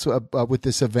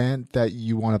this event that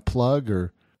you want to plug,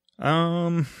 or?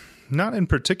 Not in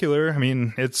particular. I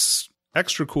mean, it's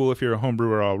extra cool if you're a home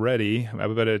brewer already,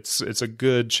 but it's a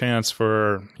good chance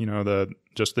for,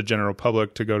 the general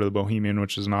public to go to the Bohemian,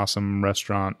 which is an awesome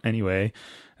restaurant anyway,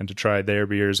 and to try their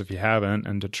beers if you haven't,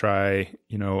 and to try,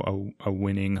 a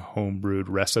winning homebrewed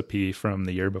recipe from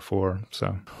the year before.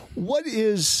 So what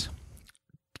is,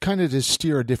 kind of to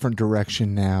steer a different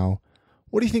direction now,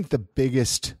 what do you think the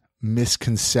biggest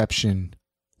misconception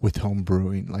with home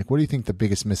brewing? Like, what do you think the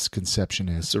biggest misconception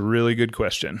is? It's a really good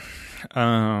question.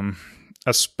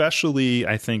 Especially,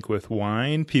 I think, with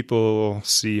wine, people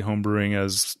see home brewing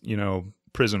as,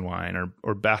 prison wine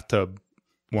or bathtub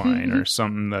wine or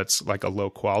something that's like a low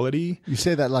quality. You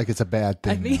say that like it's a bad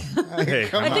thing. I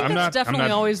think that's definitely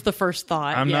always the first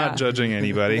thought. I'm not judging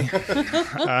anybody.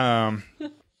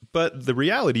 But the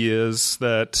reality is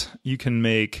that you can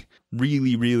make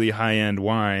really, really high-end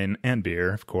wine and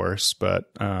beer, of course,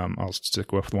 but I'll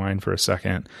stick with wine for a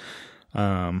second.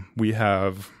 We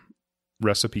have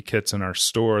recipe kits in our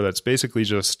store that's basically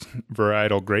just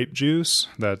varietal grape juice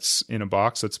that's in a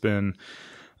box that's been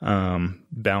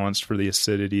balanced for the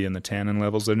acidity and the tannin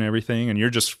levels and everything, and you're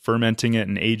just fermenting it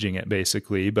and aging it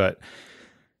basically. But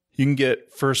you can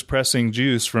get first pressing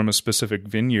juice from a specific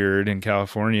vineyard in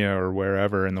California or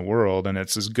wherever in the world, and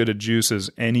it's as good a juice as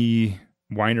any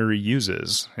winery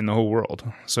uses in the whole world.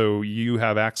 So you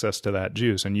have access to that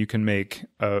juice, and you can make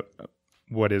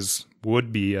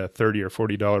would be a $30 or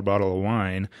 $40 bottle of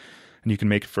wine, and you can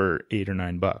make it for $8 or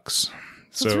 $9.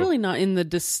 So it's really not in the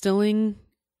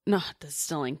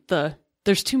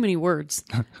there's too many words.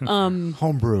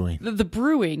 Home brewing. The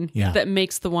brewing that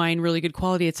makes the wine really good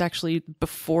quality. It's actually,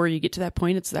 before you get to that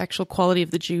point, it's the actual quality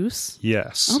of the juice.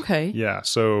 Yes. Okay. Yeah.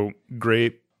 So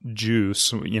grape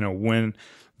juice, when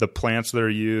the plants that are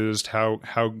used, how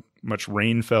much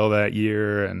rain fell that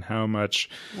year, and how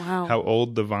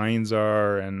old the vines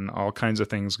are, and all kinds of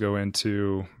things go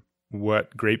into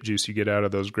what grape juice you get out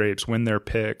of those grapes, when they're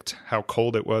picked, how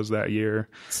cold it was that year.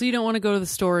 So you don't want to go to the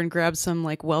store and grab some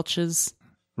like Welch's.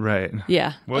 Right.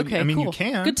 Yeah. Well, okay, I mean, cool. you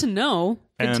can. Good to know.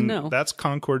 That's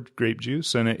Concord grape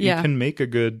juice, and you can make a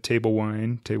good table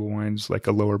wine. Table wine's like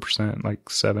a lower percent, like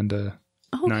 7 to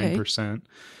 9%.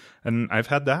 And I've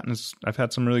had that, and I've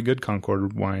had some really good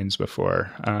Concord wines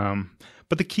before.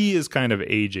 But the key is kind of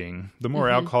aging. The more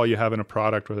alcohol you have in a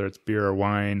product, whether it's beer or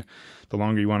wine, the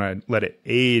longer you want to let it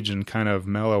age and kind of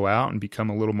mellow out and become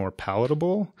a little more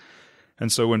palatable.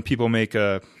 And so when people make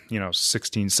a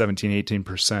 16, 17,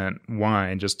 18%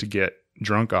 wine just to get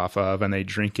drunk off of, and they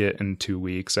drink it in 2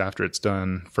 weeks after it's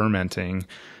done fermenting,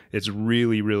 it's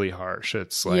really, really harsh.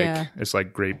 It's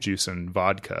like grape juice and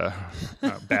vodka,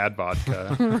 bad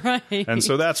vodka. Right. And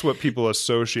so that's what people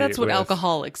associate with. That's what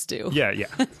alcoholics do. Yeah,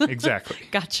 exactly.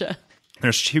 Gotcha.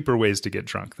 There's cheaper ways to get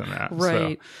drunk than that.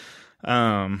 Right.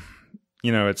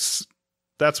 So,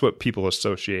 that's what people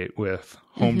associate with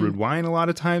homebrewed wine a lot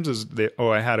of times is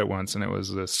I had it once, and it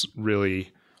was this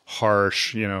really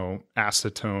harsh,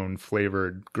 acetone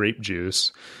flavored grape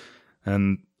juice.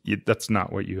 And that's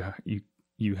not what you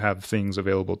you have things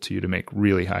available to you to make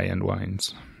really high-end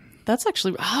wines. That's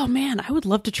actually, oh man, I would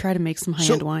love to try to make some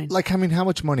high-end wine. Like, I mean, how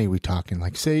much money are we talking?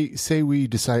 Like, say we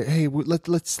decide, hey,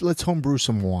 let's homebrew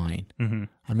some wine. Mm-hmm.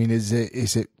 I mean, is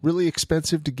it really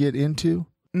expensive to get into?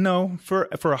 No, for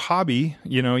a hobby,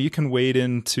 you can wade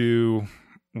into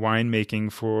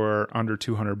winemaking for under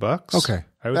 $200. Okay,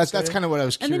 that's kind of what I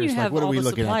was curious. And then you have what are we the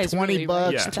looking at? $20, really,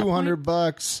 right? Yeah.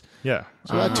 $200. Yeah,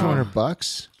 so about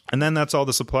 $200. And then that's all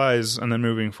the supplies. And then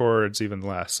moving forward, it's even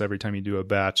less. Every time you do a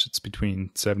batch, it's between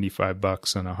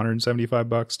 $75 and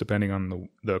 $175, depending on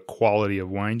the quality of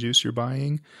wine juice you're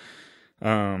buying.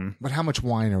 But how much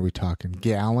wine are we talking?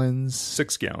 Gallons?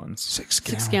 6 gallons. 6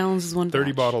 gallons. 6 gallons is one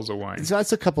 30 batch. bottles of wine. So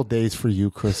that's a couple days for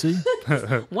you, Chrissy.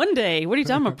 One day. What are you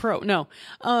talking about? Pro? No.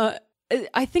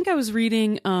 I think I was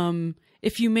reading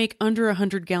if you make under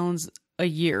 100 gallons a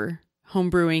year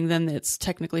homebrewing, then it's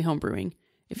technically homebrewing.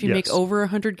 If you make over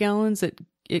 100 gallons,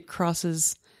 it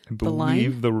crosses the line. I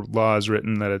believe the law is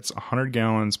written that it's 100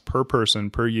 gallons per person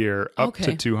per year, up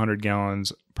to 200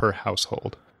 gallons per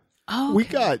household. Oh,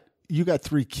 okay. You got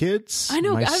 3 kids. I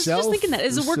know. Myself, I was just thinking that.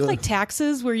 Does it work like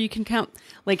taxes where you can count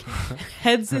like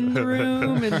heads in the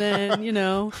room and then,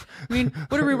 I mean,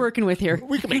 what are we working with here?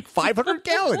 We can make 500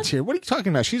 gallons here. What are you talking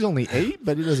about? She's only 8,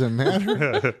 but it doesn't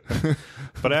matter.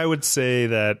 But I would say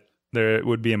that it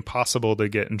would be impossible to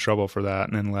get in trouble for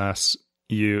that unless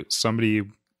somebody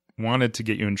wanted to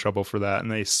get you in trouble for that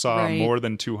and they saw more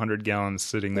than 200 gallons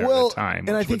sitting there at a time.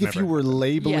 And I think if you were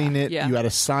labeling it, you had a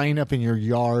sign up in your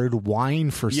yard,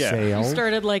 wine for sale. You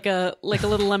started like a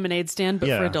little lemonade stand, but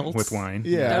for adults. With wine.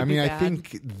 Yeah, I mean, I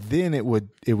think then it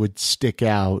would stick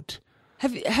out.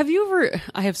 Have you ever,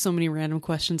 I have so many random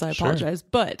questions, I apologize,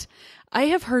 but I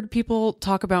have heard people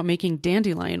talk about making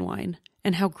dandelion wine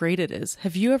and how great it is.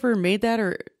 Have you ever made that,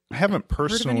 or I haven't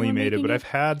personally made it, but I've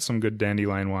had some good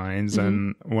dandelion wines,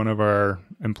 and one of our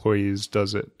employees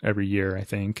does it every year, I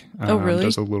think. Oh, really?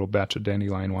 Does a little batch of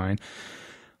dandelion wine.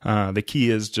 The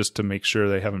key is just to make sure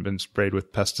they haven't been sprayed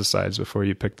with pesticides before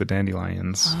you pick the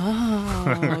dandelions.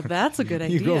 Oh, that's a good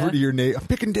idea. You go over to your neighbor, I'm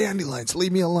picking dandelions,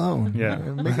 leave me alone. Yeah.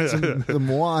 I'm making some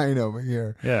wine over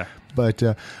here. Yeah. But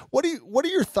what are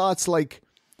your thoughts like?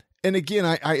 And again,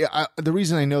 I the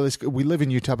reason I know this, we live in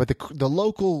Utah, but the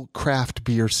local craft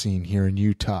beer scene here in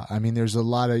Utah. I mean, there's a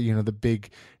lot of the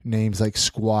big names like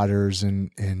Squatters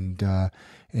and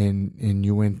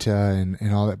Uinta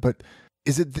and all that. But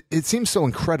it seems so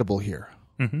incredible here.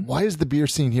 Mm-hmm. Why is the beer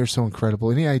scene here so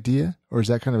incredible? Any idea, or is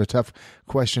that kind of a tough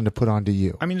question to put onto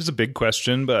you? I mean, it's a big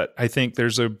question, but I think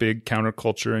there's a big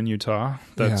counterculture in Utah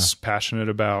that's passionate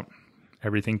about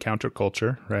everything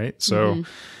counterculture, right? So. Mm-hmm.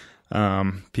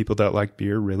 People that like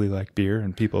beer really like beer,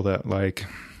 and people that like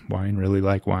wine really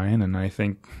like wine. And I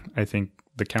think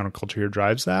the counterculture here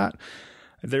drives that.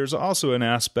 There's also an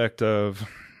aspect of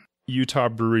Utah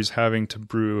breweries having to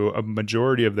brew a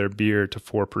majority of their beer to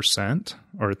 4%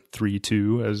 or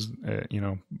 3.2 as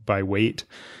by weight.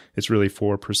 It's really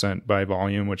 4% by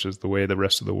volume, which is the way the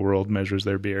rest of the world measures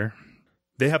their beer.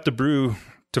 They have to brew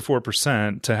to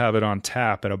 4% to have it on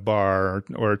tap at a bar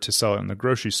or to sell it in the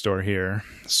grocery store here.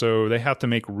 So they have to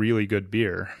make really good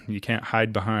beer. You can't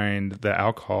hide behind the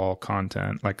alcohol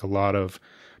content like a lot of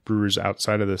brewers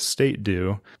outside of the state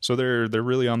do. So they're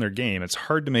really on their game. It's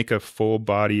hard to make a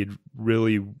full-bodied,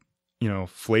 really,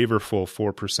 flavorful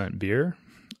 4% beer.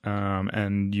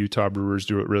 And Utah brewers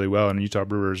do it really well, and Utah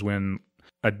brewers win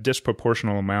a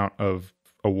disproportionate amount of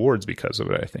awards because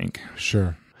of it, I think.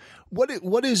 Sure.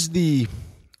 What is the...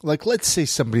 Like, let's say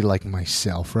somebody like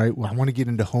myself, right? Well, I want to get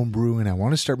into homebrew and I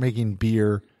want to start making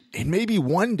beer. And maybe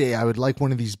one day I would like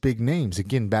one of these big names.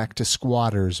 Again, back to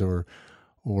Squatters or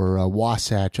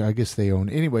Wasatch. I guess they own.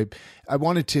 Anyway, I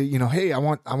wanted to, hey, I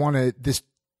want this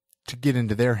to get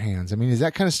into their hands. I mean, is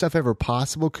that kind of stuff ever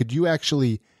possible? Could you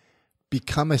actually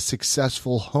become a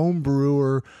successful home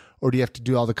brewer, or do you have to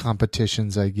do all the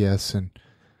competitions, I guess? And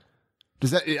does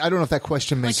that? I don't know if that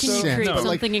question makes sense. Can you create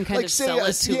something and kind of sell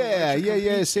it to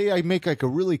Yeah. Say I make like a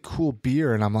really cool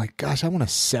beer, and I'm like, gosh, I want to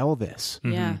sell this.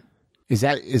 Yeah. Is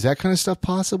that kind of stuff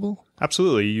possible?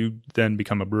 Absolutely. You then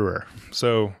become a brewer.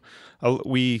 So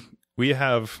we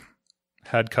have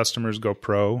had customers go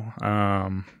pro.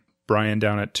 Brian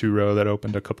down at Two Row that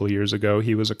opened a couple of years ago,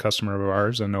 he was a customer of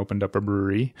ours and opened up a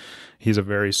brewery. He's a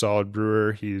very solid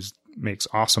brewer. Makes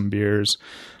awesome beers.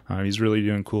 He's really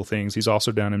doing cool things. He's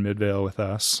also down in Midvale with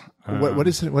us. What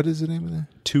is it? What is the name of that?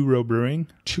 Two Row Brewing.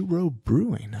 Two Row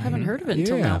Brewing. I haven't heard of it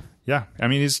until now. Yeah, I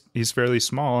mean he's fairly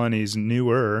small and he's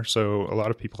newer, so a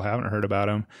lot of people haven't heard about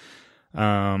him.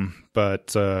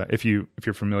 But if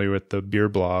you're familiar with the beer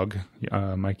blog,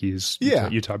 Mikey's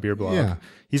Utah beer blog,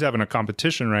 he's having a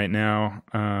competition right now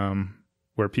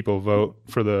where people vote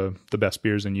for the best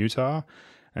beers in Utah.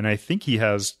 And I think he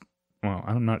has, well,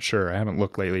 I'm not sure. I haven't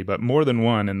looked lately, but more than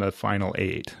one in the final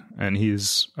 8. And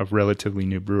he's a relatively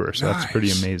new brewer. So that's pretty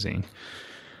amazing.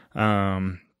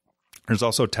 There's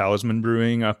also Talisman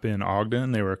Brewing up in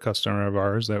Ogden. They were a customer of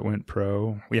ours that went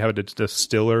pro. We have a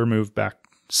distiller move back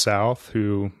south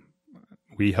who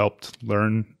we helped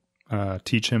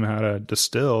teach him how to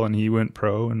distill, and he went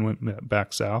pro and went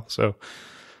back south. So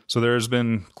there's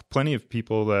been plenty of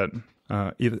people that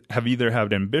have either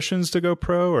had ambitions to go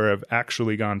pro or have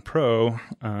actually gone pro.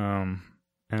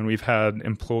 And we've had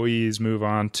employees move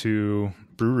on to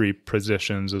brewery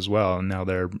positions as well, and now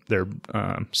they're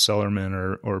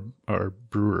cellarmen or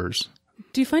brewers.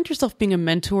 Do you find yourself being a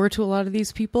mentor to a lot of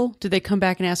these people? Do they come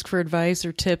back and ask for advice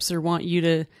or tips or want you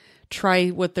to try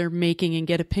what they're making and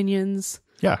get opinions?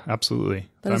 Yeah, absolutely.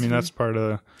 That's part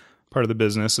of the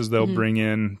business is they'll bring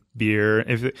in beer.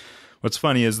 What's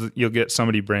funny is that you'll get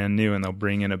somebody brand new and they'll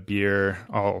bring in a beer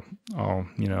all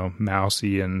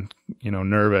mousy and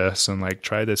nervous and like,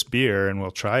 try this beer, and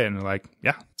we'll try it, and they're like,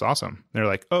 yeah, it's awesome. They're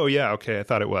like, oh yeah, okay, I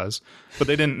thought it was, but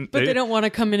they didn't. But they don't want to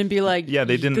come in and be like, yeah,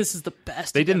 they didn't. This is the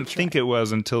best. They didn't think it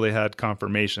was until they had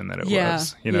confirmation that it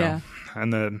was. Yeah.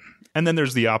 And then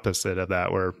there's the opposite of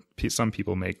that, where some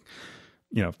people make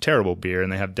terrible beer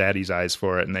and they have daddy's eyes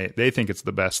for it, and they think it's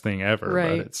the best thing ever,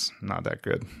 right. But it's not that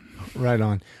good. Right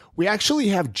on. We actually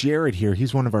have Jared here.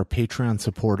 He's one of our Patreon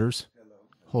supporters. Hello.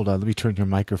 Hold on. Let me turn your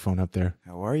microphone up there.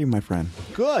 How are you, my friend?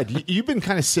 Good. You've been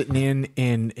kind of sitting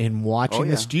in and watching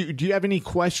this. Do you have any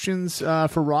questions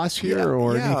for Ross here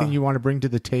or anything you want to bring to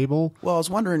the table? Well, I was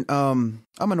wondering, I'm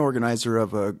an organizer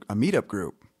of a meetup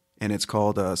group, and it's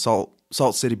called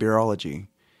Salt City Beerology.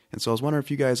 And so I was wondering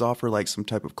if you guys offer like some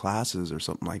type of classes or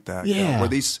something like that. Yeah.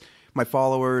 Where my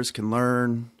followers can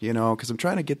learn, because I'm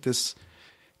trying to get this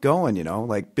going,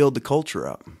 like build the culture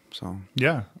up. So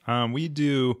yeah, we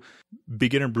do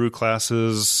beginner brew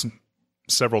classes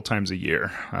several times a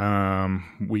year.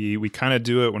 We kind of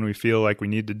do it when we feel like we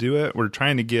need to do it. We're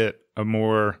trying to get a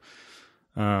more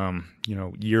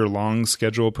year-long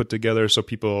schedule put together so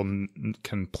people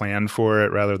can plan for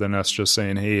it rather than us just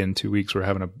saying, hey, in 2 weeks we're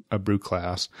having a brew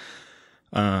class.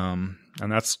 And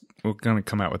we're going to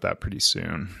come out with that pretty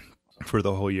soon for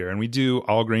the whole year. And we do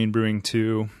all grain brewing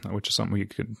too, which is something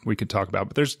we could talk about,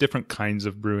 but there's different kinds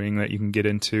of brewing that you can get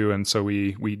into. And so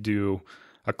we do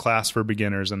a class for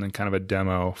beginners and then kind of a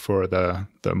demo for the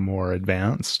more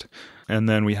advanced. And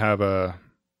then we have a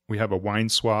wine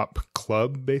swap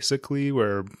club basically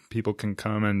where people can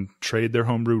come and trade their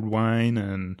homebrewed wine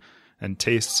and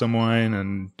taste some wine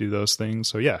and do those things.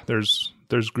 So yeah, there's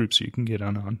groups you can get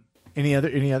on. Any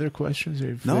other questions?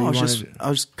 No, I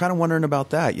was kind of wondering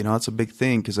about that. It's a big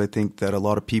thing because I think that a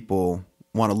lot of people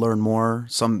want to learn more.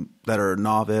 Some that are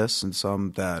novice and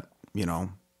some that are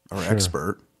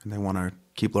expert, and they want to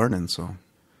keep learning. So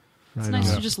it's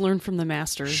nice to just learn from the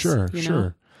masters. Sure.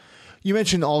 You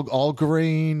mentioned all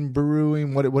grain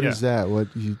brewing. What is that?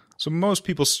 So most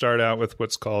people start out with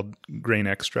what's called grain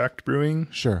extract brewing.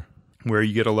 Sure. Where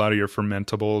you get a lot of your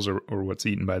fermentables or what's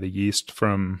eaten by the yeast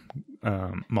from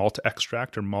malt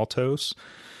extract or maltose.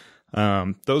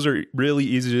 Those are really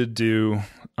easy to do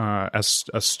as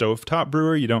a stovetop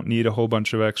brewer. You don't need a whole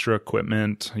bunch of extra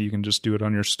equipment. You can just do it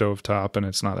on your stovetop, and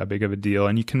it's not that big of a deal.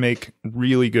 And you can make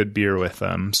really good beer with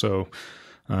them. So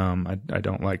I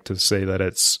don't like to say that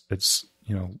it's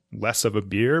less of a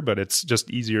beer, but it's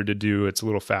just easier to do. It's a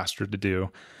little faster to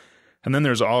do. And then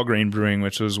there's all grain brewing,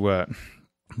 which is what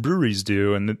breweries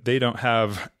do, and they don't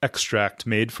have extract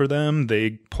made for them.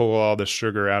 They pull all the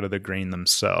sugar out of the grain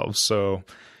themselves. So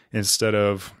instead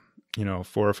of 4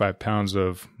 or 5 pounds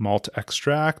of malt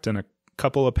extract and a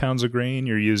couple of pounds of grain,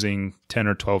 you're using 10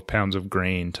 or 12 pounds of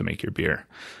grain to make your beer.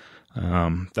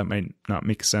 That might not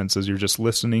make sense as you're just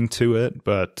listening to it,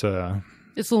 but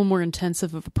it's a little more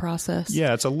intensive of a process.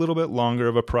 Yeah, it's a little bit longer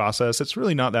of a process. It's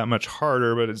really not that much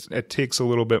harder, but it takes a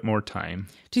little bit more time.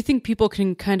 Do you think people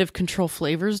can kind of control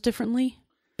flavors differently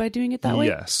by doing it that way?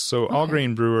 Yes. So all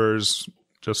grain brewers,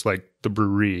 just like the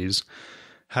breweries,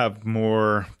 have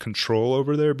more control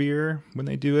over their beer when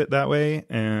they do it that way,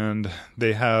 and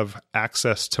they have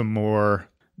access to more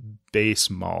base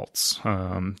malts.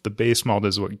 The base malt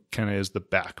is what kind of is the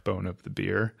backbone of the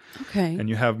beer. Okay. And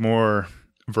you have more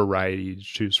variety to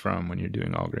choose from when you're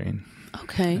doing all grain.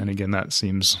 Okay. And again, that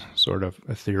seems sort of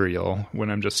ethereal when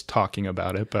I'm just talking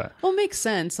about it, but well, it makes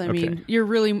sense. I mean, you're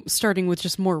really starting with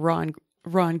just more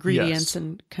raw ingredients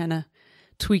and kind of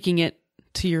tweaking it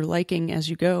to your liking as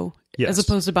you go, as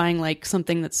opposed to buying like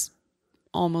something that's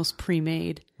almost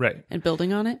pre-made, right, and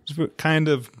building on it. Kind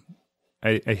of,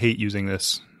 I hate using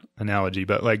this analogy,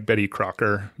 but like Betty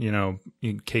Crocker,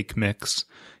 cake mix,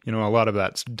 a lot of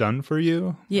that's done for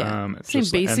you. Yeah. Same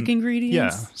basic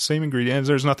ingredients. Yeah. Same ingredients.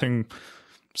 There's nothing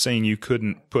saying you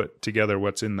couldn't put together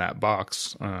what's in that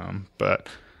box.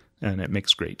 And it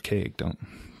makes great cake. Don't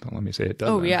let me say it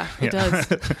doesn't. Oh yeah, it does.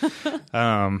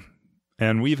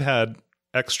 And we've had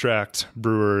extract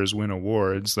brewers win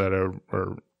awards that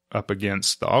are up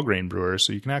against the all grain brewers.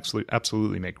 So you can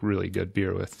absolutely make really good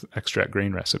beer with extract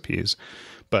grain recipes.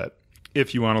 But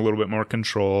if you want a little bit more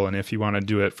control, and if you want to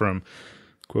do it from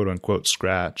quote unquote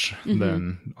scratch,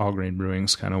 then all grain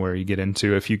brewing's kind of where you get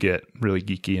into if you get really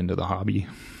geeky into the hobby.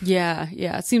 Yeah.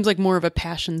 It seems like more of a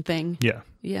passion thing.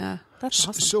 Yeah. That's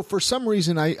awesome. So for some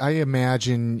reason, I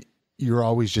imagine you're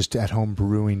always just at home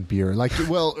brewing beer. Like,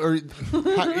 well, or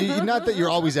not that you're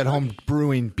always at home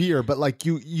brewing beer, but like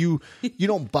you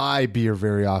don't buy beer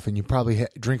very often. You probably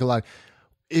drink a lot.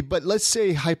 But let's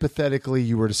say hypothetically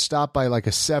you were to stop by like a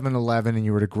 7-Eleven and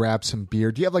you were to grab some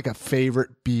beer. Do you have like a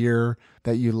favorite beer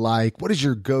that you like? What is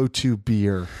your go-to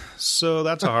beer? So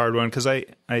that's a hard one, because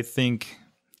I think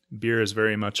beer is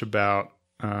very much about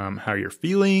how you're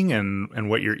feeling and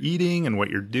what you're eating and what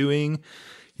you're doing.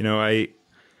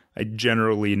 I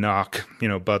generally knock,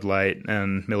 Bud Light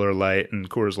and Miller Lite and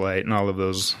Coors Light and all of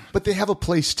those. But they have a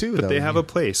place too, But they have a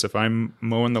place. If I'm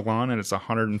mowing the lawn and it's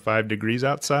 105 degrees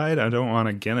outside, I don't want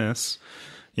a Guinness.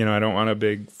 I don't want a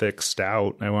big, thick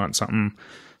stout. I want something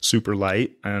super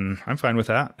light, and I'm fine with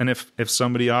that. And if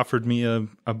somebody offered me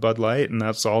a Bud Light and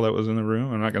that's all that was in the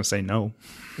room, I'm not going to say no.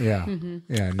 Yeah.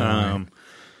 Yeah. No.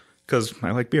 Because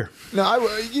I like beer. No,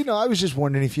 I was just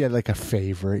wondering if you had like a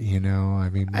favorite. I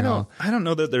mean, I don't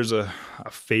know that there's a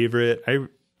favorite.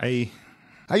 I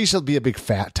used to be a big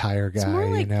Fat Tire guy. It's more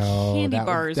like candy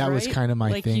bars, that was right? kind of my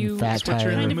like thing. Fat That's what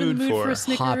you're Tire, in the mood for. A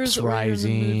Snickers, Hops or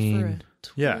Rising. you're in the mood for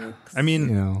a Yeah,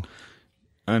 Twix.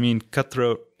 I mean,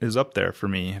 Cutthroat is up there for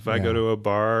me. If I go to a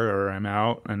bar or I'm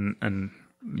out, and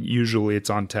usually it's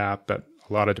on tap at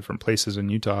a lot of different places in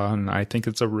Utah, and I think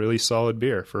it's a really solid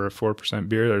beer for a 4%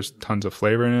 beer. There's tons of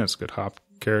flavor in it. It's good hop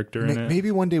character in it.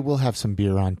 Maybe one day we'll have some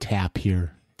beer on tap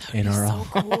here in our so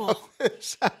cool.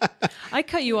 I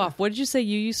cut you off. What did you say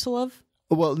you used to love?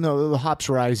 Well, no, the Hops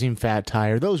Rising, Fat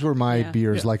Tire. Those were my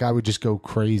beers. Like I would just go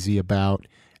crazy about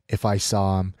if I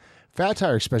saw them. Fat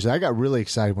Tire especially. I got really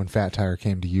excited when Fat Tire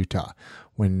came to Utah,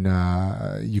 when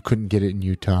you couldn't get it in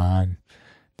Utah, and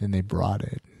then they brought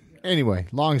it. Anyway,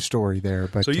 long story there.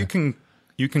 But so you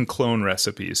can clone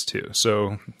recipes too.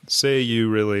 So say you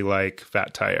really like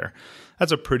Fat Tire.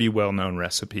 That's a pretty well-known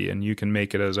recipe, and you can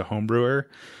make it as a home brewer.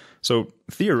 So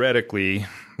theoretically,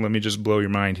 let me just blow your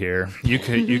mind here. You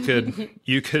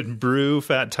could brew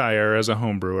Fat Tire as a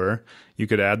home brewer. You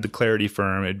could add the Clarity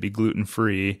Firm. It'd be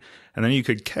gluten-free. And then you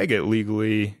could keg it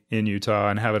legally in Utah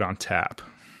and have it on tap.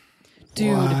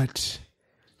 Dude. What?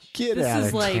 Get out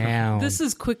of town. This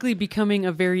is quickly becoming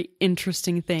a very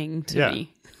interesting thing to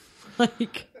me.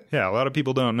 Yeah, a lot of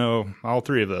people don't know all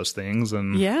three of those things,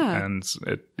 and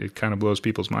it kind of blows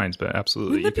people's minds. But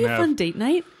absolutely, wouldn't that be a fun date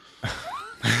night?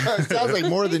 It sounds like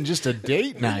more than just a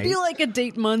date night. It'd be like a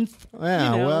date month.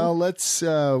 Yeah, well, let's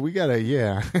we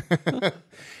gotta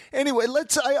Anyway,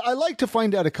 I like to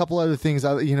find out a couple other things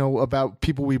about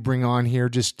people we bring on here,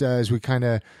 just as we kind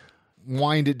of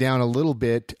wind it down a little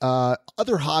bit.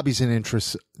 Other hobbies and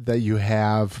interests that you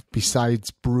have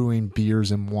besides brewing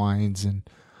beers and wines and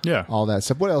all that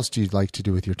stuff. What else do you like to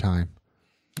do with your time?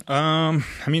 I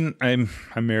mean, I'm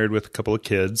married with a couple of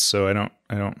kids, so I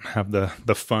don't have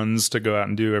the funds to go out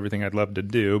and do everything I'd love to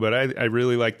do, but I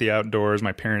really like the outdoors.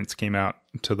 My parents came out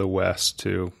to the West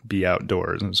to be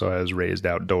outdoors, and so I was raised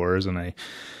outdoors, and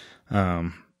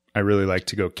I really like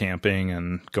to go camping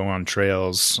and go on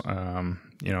trails,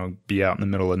 be out in the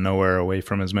middle of nowhere, away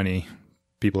from as many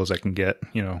people as I can get,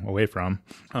 away from.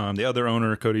 The other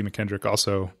owner, Cody McKendrick,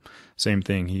 also same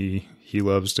thing. He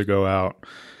loves to go out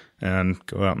in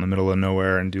the middle of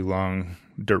nowhere and do long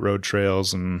dirt road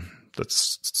trails, and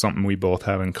that's something we both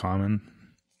have in common.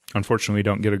 Unfortunately, we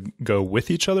don't get to go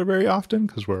with each other very often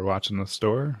because we're watching the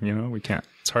store. We can't.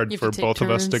 It's hard for both of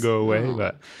us to go away.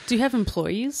 But do you have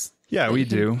employees? Yeah, we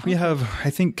do. We have, I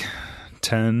think,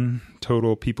 10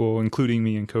 total people, including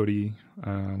me and Cody,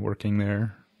 working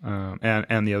there.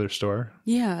 And the other store.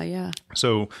 Yeah.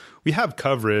 So we have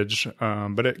coverage,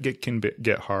 but it can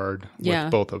get hard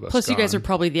with both of us. Plus, you guys are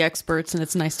probably the experts, and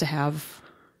it's nice to have.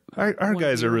 Our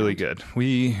guys are really good.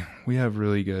 We have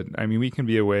really good. I mean, we can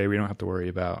be away. We don't have to worry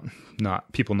about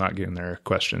people not getting their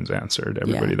questions answered.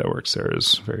 Everybody that works there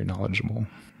is very knowledgeable.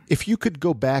 If you could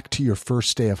go back to your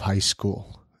first day of high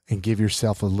school and give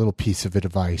yourself a little piece of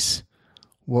advice,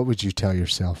 what would you tell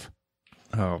yourself?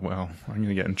 Oh, well, I'm going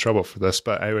to get in trouble for this,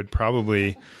 but I would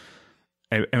probably,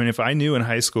 I mean, if I knew in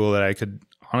high school that I could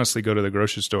honestly go to the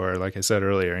grocery store, like I said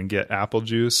earlier, and get apple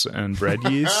juice and bread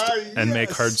yeast and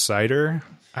make hard cider,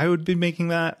 I would be making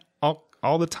that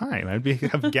all the time. I'd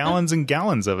have gallons and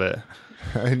gallons of it.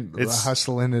 It's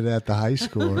hustling it at the high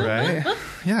school, right?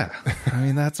 Yeah. I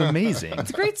mean, that's amazing. It's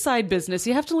a great side business.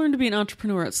 You have to learn to be an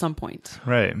entrepreneur at some point.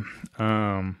 Right.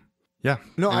 Yeah.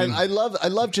 No, I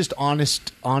love just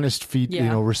honest feed,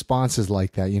 responses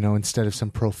like that, instead of some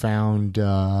profound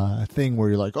thing where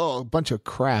you're like, oh, a bunch of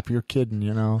crap, you're kidding,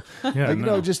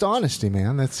 Yeah, just honesty,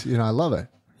 man. That's, I love it.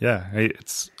 Yeah,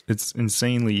 it's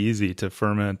insanely easy to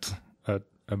ferment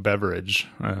a beverage.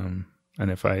 And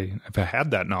if I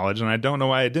had that knowledge, and I don't know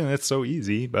why I didn't, it's so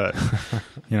easy, but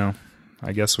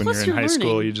I guess when Plus you're in high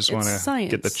school, learning. you just want to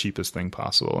get the cheapest thing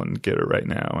possible and get it right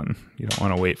now, and you don't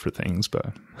want to wait for things.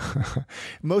 But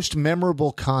most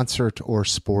memorable concert or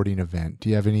sporting event? Do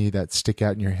you have any that stick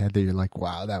out in your head that you're like,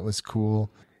 wow, that was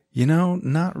cool?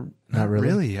 Not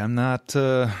really. I'm not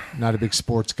a big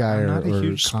sports guy. I'm or not a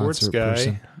huge sports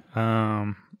guy.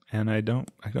 Person. And I don't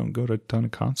go to a ton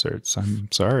of concerts. I'm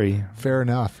sorry. Fair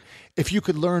enough. If you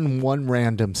could learn one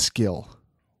random skill,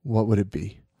 what would it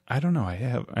be? I don't know. I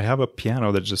have a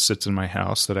piano that just sits in my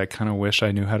house that I kind of wish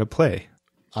I knew how to play.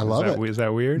 I love it. Is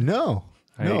that weird? No.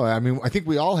 I mean, I think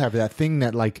we all have that thing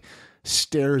that like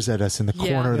stares at us in the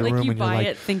corner of the room, you and buy you're like,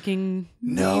 it thinking,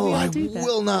 "No, I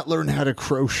will not learn how to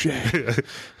crochet."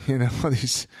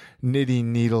 These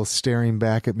knitting needles staring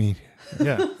back at me.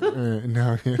 Yeah.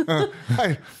 No.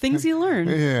 Things you learn.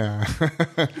 Yeah.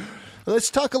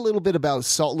 Let's talk a little bit about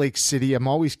Salt Lake City. I'm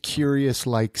always curious,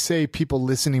 like, say people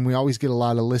listening, we always get a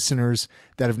lot of listeners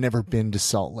that have never been to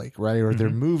Salt Lake, right? Or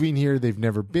they're moving here, they've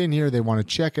never been here, they want to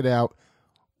check it out.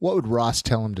 What would Ross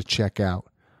tell them to check out?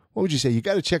 What would you say? You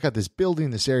got to check out this building,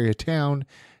 this area of town.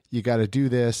 You got to do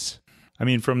this. I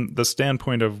mean, from the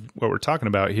standpoint of what we're talking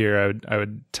about here, I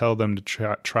would tell them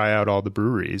to try out all the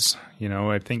breweries.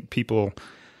 I think people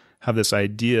have this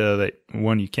idea that,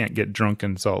 one, you can't get drunk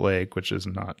in Salt Lake, which is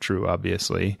not true,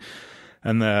 obviously,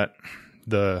 and that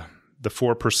the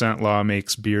 4% law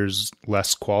makes beers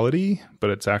less quality, but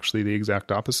it's actually the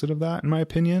exact opposite of that, in my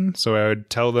opinion. So I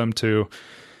would tell them to,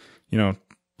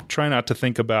 try not to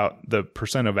think about the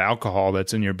percent of alcohol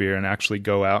that's in your beer, and actually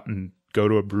go out and go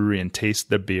to a brewery and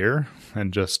taste the beer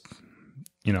and just,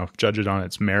 judge it on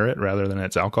its merit rather than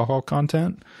its alcohol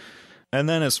content. And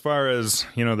then as far as,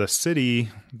 the city,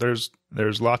 there's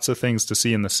lots of things to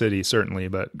see in the city, certainly,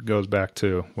 but it goes back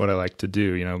to what I like to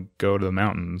do, go to the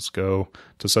mountains, go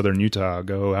to southern Utah,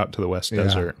 go out to the West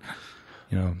Desert,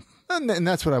 And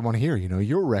that's what I want to hear,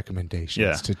 your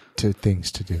recommendations to things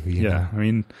to do. You know? I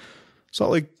mean,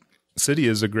 Salt Lake City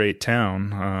is a great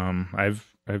town.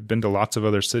 I've been to lots of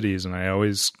other cities, and I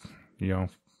always,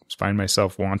 find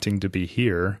myself wanting to be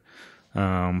here.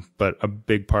 But a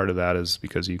big part of that is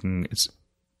because you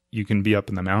can be up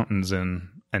in the mountains in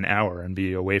an hour and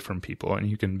be away from people, and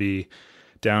you can be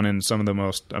down in some of the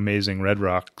most amazing red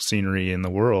rock scenery in the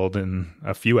world in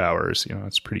a few hours.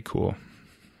 It's pretty cool.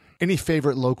 Any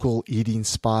favorite local eating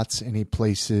spots? Any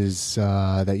places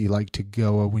that you like to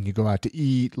go when you go out to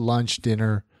eat, lunch,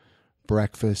 dinner,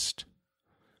 breakfast?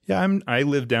 Yeah, I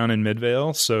live down in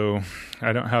Midvale, so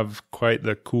I don't have quite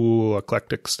the cool,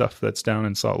 eclectic stuff that's down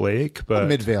in Salt Lake. But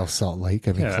Midvale, Salt Lake,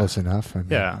 close enough.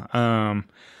 I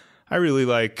really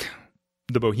like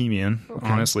the Bohemian. Okay.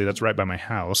 Honestly, that's right by my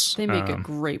house. They make a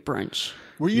great brunch.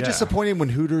 Were you disappointed when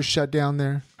Hooters shut down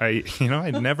there?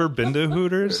 I'd never been to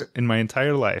Hooters in my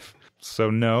entire life. So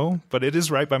no, but it is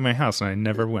right by my house, and I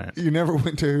never went. You never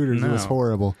went to Hooters? No. It was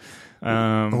horrible.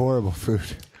 Horrible food.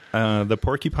 The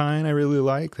Porcupine I really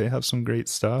like. They have some great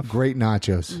stuff. Great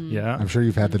nachos. Yeah. I'm sure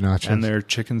you've had the nachos. And their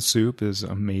chicken soup is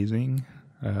amazing.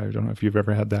 I don't know if you've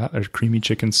ever had that. There's creamy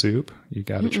chicken soup. You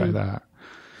got to try that.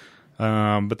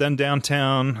 But then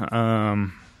downtown,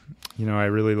 I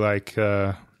really like...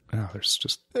 there's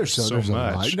so much. A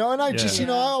lot. No, and I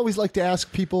always like to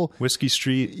ask people. Whiskey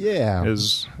Street,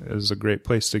 is a great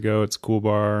place to go. It's a cool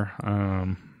bar.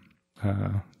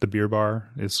 The beer bar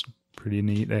is pretty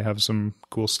neat. They have some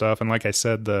cool stuff, and like I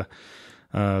said, the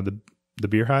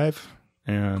Beer Hive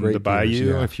and great the Bayou.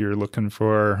 Beers, if you're looking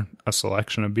for a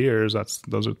selection of beers,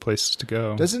 those are the places to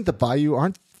go. Doesn't the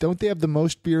Bayou don't they have the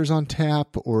most beers on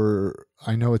tap? Or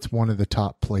I know it's one of the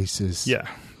top places. Yeah.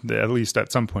 At least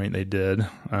at some point they did.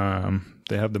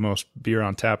 They have the most beer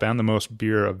on tap and the most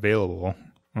beer available.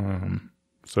 And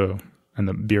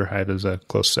the Beer Hive is a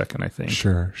close second, I think.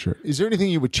 Sure. Is there anything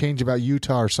you would change about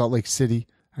Utah or Salt Lake City?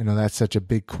 I know that's such a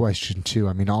big question too.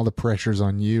 I mean, all the pressure's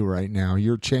on you right now.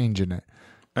 You're changing it.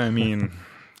 I mean,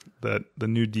 that the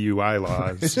new DUI law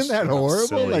is Isn't that horrible?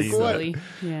 silly, Like what? Silly.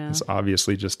 Yeah. It's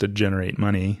obviously just to generate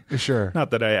money. Sure.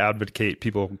 Not that I advocate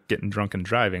people getting drunk and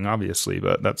driving, obviously,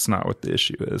 but that's not what the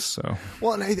issue is. So,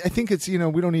 Well, and I think it's, we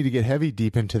don't need to get heavy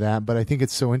deep into that, but I think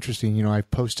it's so interesting. I've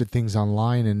posted things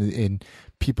online and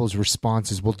people's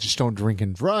responses, well, just don't drink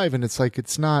and drive. And it's like,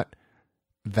 it's not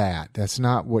that. That's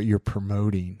not what you're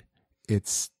promoting.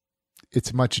 It's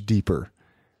much deeper.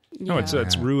 no,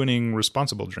 it's ruining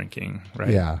responsible drinking,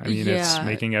 right? Yeah. I mean, it's Yeah.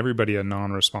 making everybody a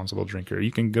non-responsible drinker.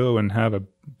 You can go and have a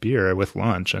beer with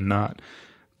lunch and not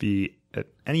be at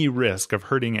any risk of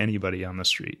hurting anybody on the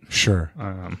street. Sure.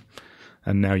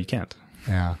 And now you can't.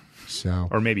 Yeah. So,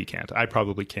 Or maybe you can't. I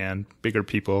probably can. Bigger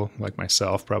people like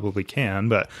myself probably can,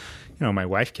 but my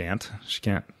wife can't. She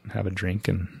can't have a drink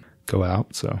and go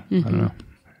out. So I don't know.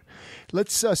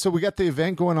 let's, so we got the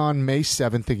event going on May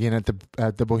 7th again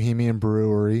at the Bohemian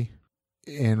Brewery.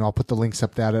 And I'll put the links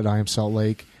up that at I Am Salt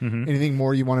Lake. Anything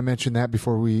more you want to mention that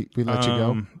before we let you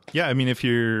go? Yeah, I mean, if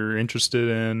you're interested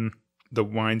in the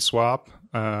wine swap,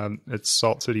 it's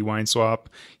Salt City Wine Swap.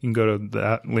 You can go to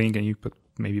that link and you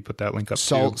maybe put that link up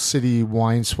too.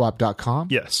 SaltCityWineswap.com?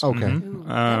 Yes. Okay. Ooh,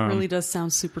 that really does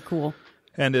sound super cool.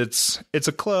 And it's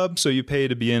a club, so you pay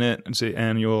to be in it. It's an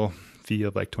annual fee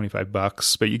of like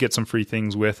 $25, but you get some free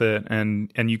things with it, and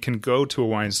you can go to a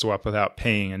wine swap without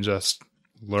paying and just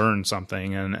learn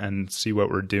something and see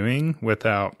what we're doing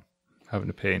without having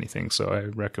to pay anything. So I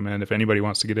recommend if anybody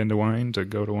wants to get into wine to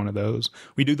go to one of those.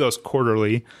 We do those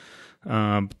quarterly.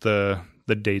 The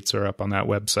dates are up on that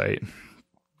website.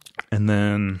 And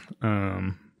then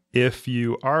if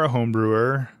you are a home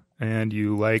brewer and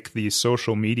you like the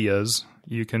social medias,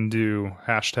 you can do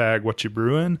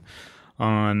 #WhatYouBrewin'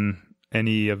 on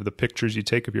any of the pictures you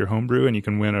take of your home brew, and you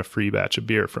can win a free batch of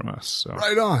beer from us. So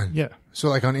Right on. yeah, So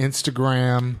like on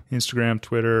Instagram.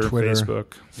 Twitter,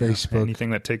 Facebook, Facebook. anything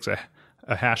that takes a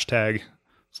hashtag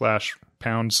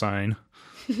 /#.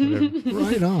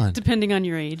 Right on. Depending on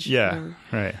your age. Yeah, Whatever.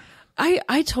 right.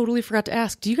 I totally forgot to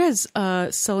ask. Do you guys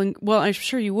selling? Well, I'm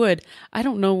sure you would. I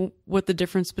don't know what the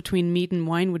difference between mead and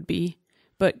wine would be,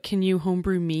 but can you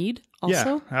homebrew mead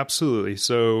also? Yeah, absolutely.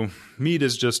 So mead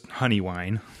is just honey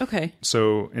wine. Okay.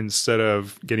 So instead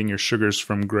of getting your sugars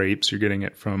from grapes, you're getting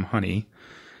it from honey.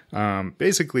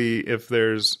 Basically, if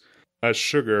there's a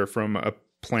sugar from a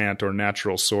plant or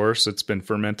natural source, it's been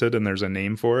fermented and there's a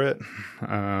name for it.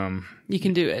 You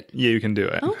can do it. Yeah, you can do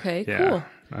it. Okay, yeah.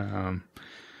 cool.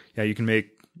 Yeah, you can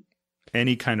make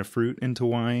any kind of fruit into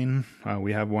wine.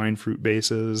 We have wine fruit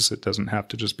bases. It doesn't have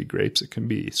to just be grapes. It can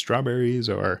be strawberries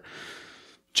or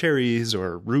cherries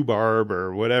or rhubarb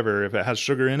or whatever. If it has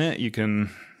sugar in it, you can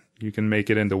make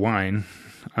it into wine.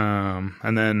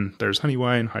 And then there's honey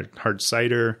wine, hard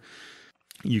cider.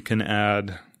 You can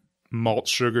add malt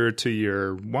sugar to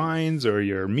your wines or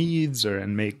your meads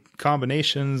and make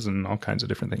combinations and all kinds of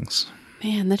different things.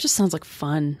 Man, that just sounds like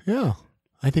fun. Yeah.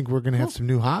 I think we're going to have some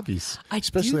new hobbies, I do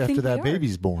especially after think that we are.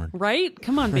 baby's born. Right?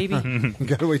 Come on, baby. You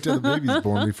got to wait till the baby's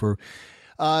born before.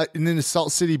 And then the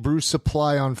Salt City Brew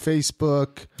Supply on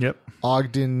Facebook. Yep.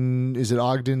 Is it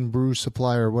Ogden Brew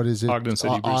Supply or what is it? Ogden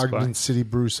City Brew Supply. Ogden City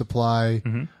Brew Supply.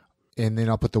 And then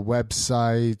I'll put the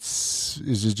websites.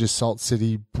 Is it just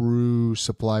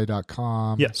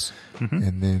saltcitybrewsupply.com? Yes.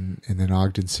 And then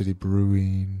Ogden City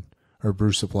Brewing or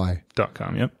Brew Supply.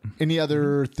 .com, yep. Any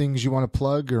other things you want to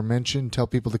plug or mention? Tell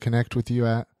people to connect with you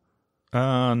at?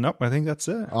 Nope, I think that's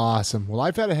it. Awesome. Well,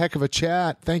 I've had a heck of a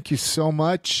chat. Thank you so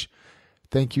much.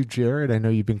 Thank you, Jared. I know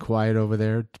you've been quiet over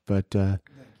there, but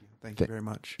Thank you very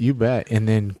much. you bet. And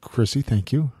then Chrissy,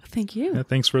 thank you. Thank you. Yeah,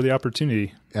 thanks for the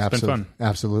opportunity. It's been fun.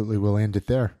 Absolutely. We'll end it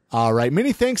there. All right.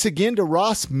 Many thanks again to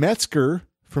Ross Metzger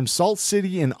from Salt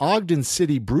City and Ogden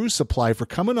City Brew Supply for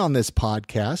coming on this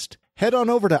podcast. Head on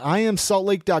over to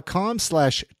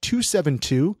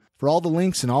iamsaltlake.com/272 for all the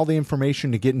links and all the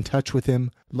information to get in touch with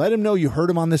him. Let him know you heard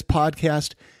him on this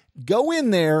podcast. Go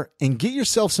in there and get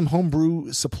yourself some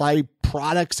homebrew supply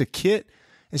products, a kit,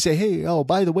 and say, hey, oh,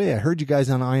 by the way, I heard you guys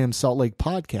on I Am Salt Lake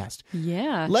podcast.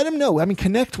 Yeah. Let him know. I mean,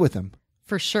 connect with him.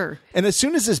 For sure. And as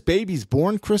soon as this baby's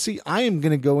born, Chrissy, I am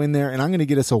going to go in there and I'm going to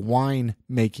get us a wine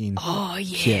making. Oh,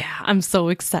 yeah. kit. I'm so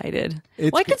excited.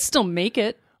 It's I good. could still make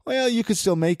it. Well, you could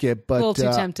still make it, but A little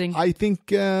too tempting. I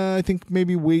think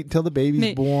maybe wait until the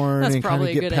baby's born That's and kind of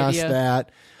probably a get good past idea.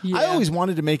 that. Yeah. I always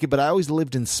wanted to make it, but I always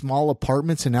lived in small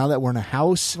apartments, and now that we're in a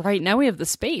house, Right. Now we have the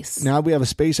space. now we have a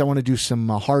space. I want to do some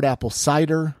hard apple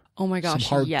cider, Oh my gosh. some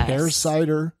hard yes. pear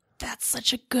cider, That's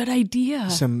such a good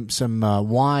idea. some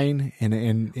wine,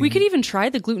 and We could even try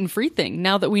the gluten-free thing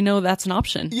now that we know that's an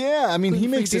option. yeah. I mean, he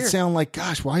gluten-free makes it beer. sound like,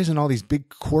 gosh, why isn't all these big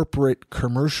corporate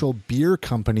commercial beer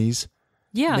companies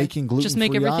making gluten-free just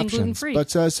make everything options. gluten-free.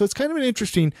 But so it's kind of an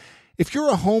interesting. If you're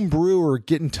a home brewer,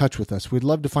 get in touch with us. We'd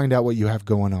love to find out what you have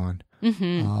going on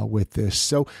with this.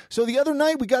 So the other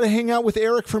night we got to hang out with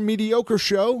Eric from Mediocre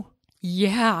Show.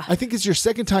 Yeah. I think it's your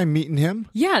second time meeting him.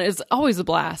 Yeah, it's always a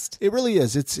blast. It really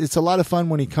is. It's a lot of fun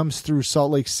when he comes through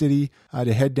Salt Lake City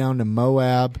to head down to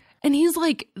Moab. And he's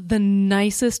like the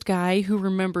nicest guy who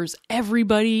remembers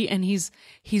everybody, and he's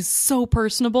so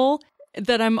personable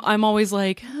that I'm always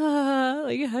like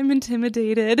I'm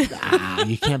intimidated.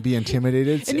 You can't be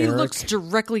intimidated. It's and he Eric. looks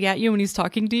directly at you when he's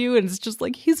talking to you, and it's just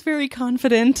like he's very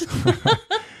confident.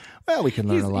 Well, we can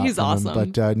learn a lot he's from awesome.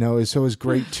 him. But so it was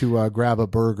great to grab a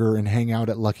burger and hang out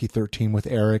at Lucky 13 with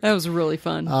Eric. That was really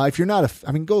fun. If you're not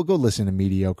go listen to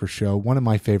Mediocre Show, one of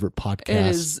my favorite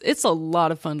podcasts. It's a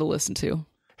lot of fun to listen to.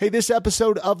 Hey, this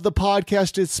episode of the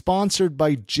podcast is sponsored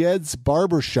by Jed's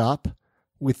Barbershop.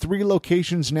 With 3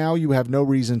 locations now, you have no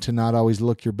reason to not always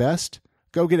look your best.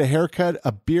 Go get a haircut,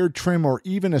 a beard trim, or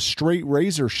even a straight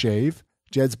razor shave.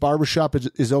 Jed's Barbershop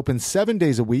is open 7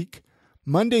 days a week,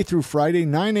 Monday through Friday,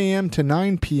 9 a.m. to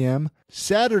 9 p.m.,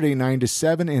 Saturday 9 to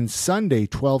 7, and Sunday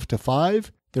 12 to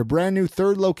 5. Their brand new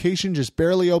 3rd location just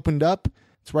barely opened up.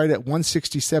 It's right at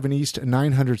 167 East,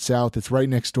 900 South. It's right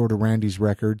next door to Randy's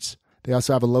Records. They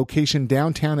also have a location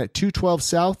downtown at 212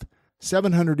 South,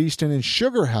 700 East, and in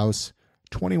Sugar House,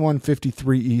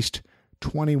 2153 East,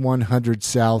 2100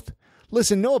 South.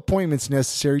 Listen, no appointments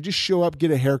necessary. Just show up, get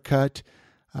a haircut,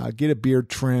 get a beard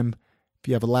trim. If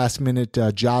you have a last-minute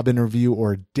job interview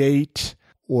or a date,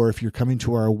 or if you're coming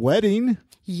to our wedding,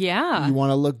 you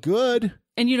want to look good.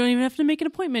 And you don't even have to make an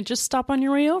appointment. Just stop on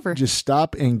your way over. Just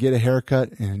stop and get a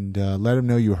haircut and let them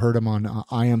know you heard them on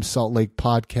I Am Salt Lake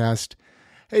podcast.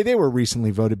 Hey, they were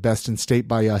recently voted Best in State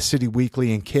by City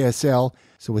Weekly and KSL.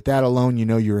 So with that alone, you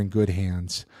know you're in good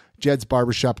hands.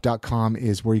 JedsBarbershop.com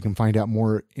is where you can find out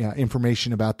more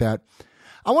information about that.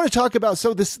 I want to talk about,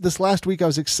 this last week I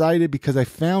was excited because I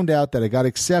found out that I got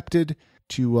accepted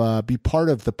to be part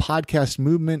of the Podcast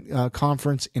Movement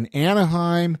Conference in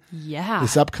Anaheim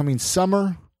this upcoming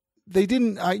summer. They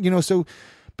didn't, so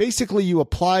basically you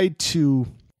applied to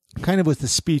kind of with the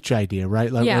speech idea,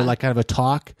 right? Or like kind of a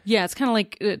talk. Yeah, it's kind of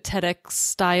like TEDx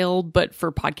style, but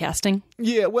for podcasting.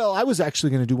 Yeah, well, I was actually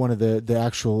going to do one of the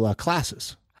actual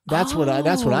classes. That's what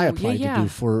I applied to do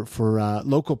for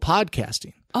local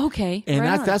podcasting. Okay, and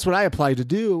that's what I applied to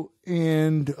do.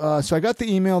 And so I got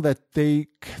the email that they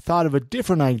thought of a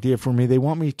different idea for me. They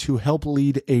want me to help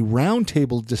lead a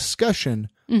roundtable discussion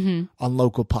on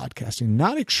local podcasting.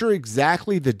 Not sure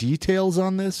exactly the details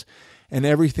on this and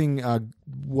everything,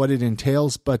 what it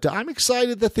entails. But I'm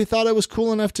excited that they thought I was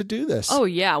cool enough to do this. Oh,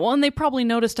 yeah. Well, and they probably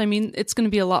noticed, it's going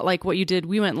to be a lot like what you did.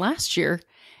 We went last year,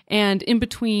 and in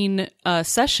between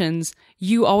sessions,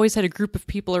 you always had a group of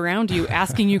people around you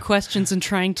asking you questions and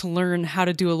trying to learn how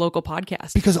to do a local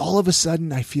podcast. Because all of a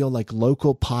sudden, I feel like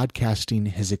local podcasting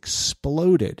has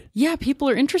exploded. Yeah, people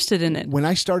are interested in it. When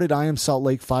I started I Am Salt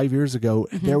Lake 5 years ago,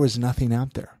 there was nothing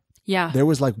out there. Yeah. There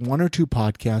was like 1 or 2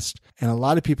 podcasts, and a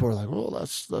lot of people were like, well,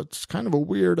 that's kind of a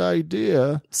weird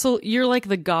idea. So you're like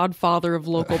the godfather of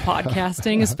local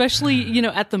podcasting, especially,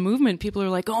 at the movement. People are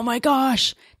like, oh my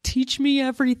gosh, teach me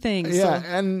everything. Yeah,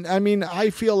 and I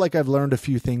feel like I've learned a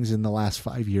few things in the last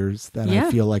 5 years that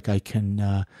I feel like I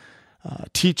can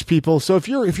teach people. So if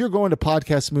you're going to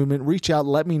Podcast Movement, reach out,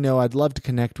 let me know. I'd love to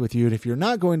connect with you. And if you're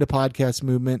not going to Podcast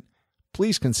Movement,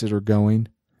 please consider going.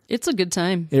 It's a good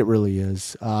time. It really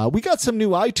is. We got some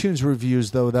new iTunes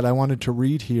reviews, though, that I wanted to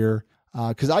read here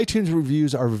because iTunes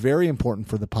reviews are very important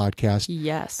for the podcast.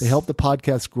 Yes. They help the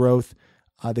podcast growth.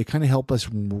 They kind of help us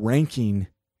ranking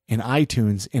in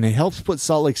iTunes, and it helps put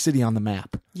Salt Lake City on the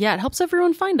map. Yeah, it helps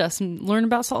everyone find us and learn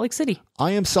about Salt Lake City.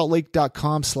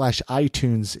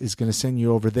 IamSaltLake.com/iTunes is going to send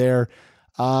you over there.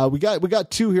 We got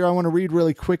 2 here I want to read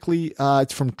really quickly.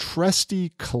 It's from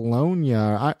Trusty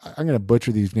Colonia. I'm going to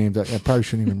butcher these names. I probably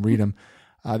shouldn't even read them.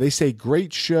 They say,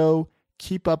 great show.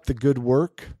 Keep up the good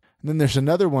work. And then there's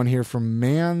another one here from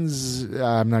Mans.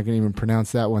 I'm not going to even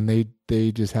pronounce that one.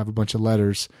 They just have a bunch of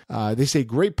letters. They say,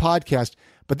 great podcast.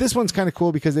 But this one's kind of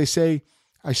cool because they say,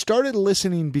 I started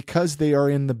listening because they are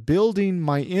in the building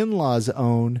my in-laws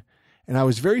own, and I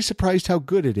was very surprised how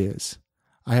good it is.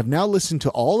 I have now listened to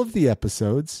all of the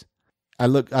episodes. I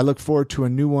look forward to a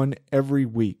new one every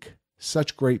week.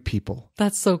 Such great people.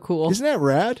 That's so cool. Isn't that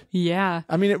rad? Yeah.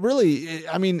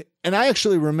 And I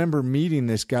actually remember meeting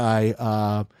this guy.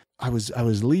 I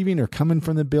was leaving or coming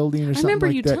from the building or something like that. I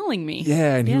remember you telling me.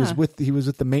 Yeah, and he was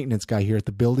with the maintenance guy here at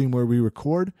the building where we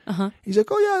record. He's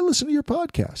like, oh yeah, I listen to your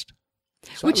podcast.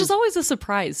 So Which is always a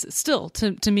surprise still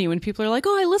to me when people are like,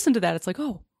 oh, I listened to that. It's like,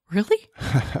 oh, really?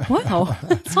 Wow,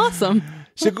 that's awesome.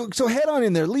 So head on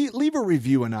in there. Leave a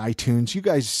review on iTunes. You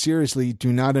guys seriously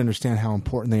do not understand how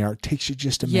important they are. It takes you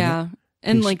just a minute. Yeah.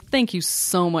 And thank you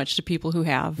so much to people who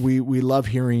have. We love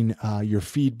hearing your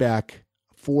feedback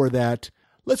for that.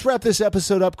 Let's wrap this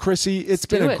episode up, Chrissy. It's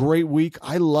been a great week.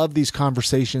 I love these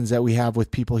conversations that we have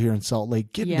with people here in Salt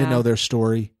Lake, getting to know their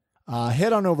story.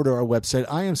 Head on over to our website,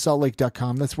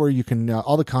 iamsaltlake.com. That's where you can,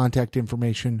 all the contact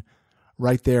information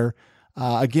right there.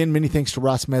 Again, many thanks to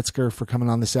Ross Metzger for coming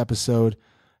on this episode.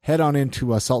 Head on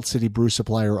into Salt City Brew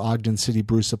Supply or Ogden City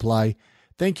Brew Supply.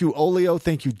 Thank you, Olio.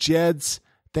 Thank you, Jeds.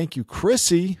 Thank you,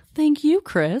 Chrissy. Thank you,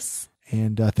 Chris.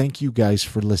 And thank you guys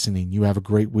for listening. You have a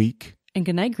great week. And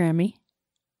good night, Grammy.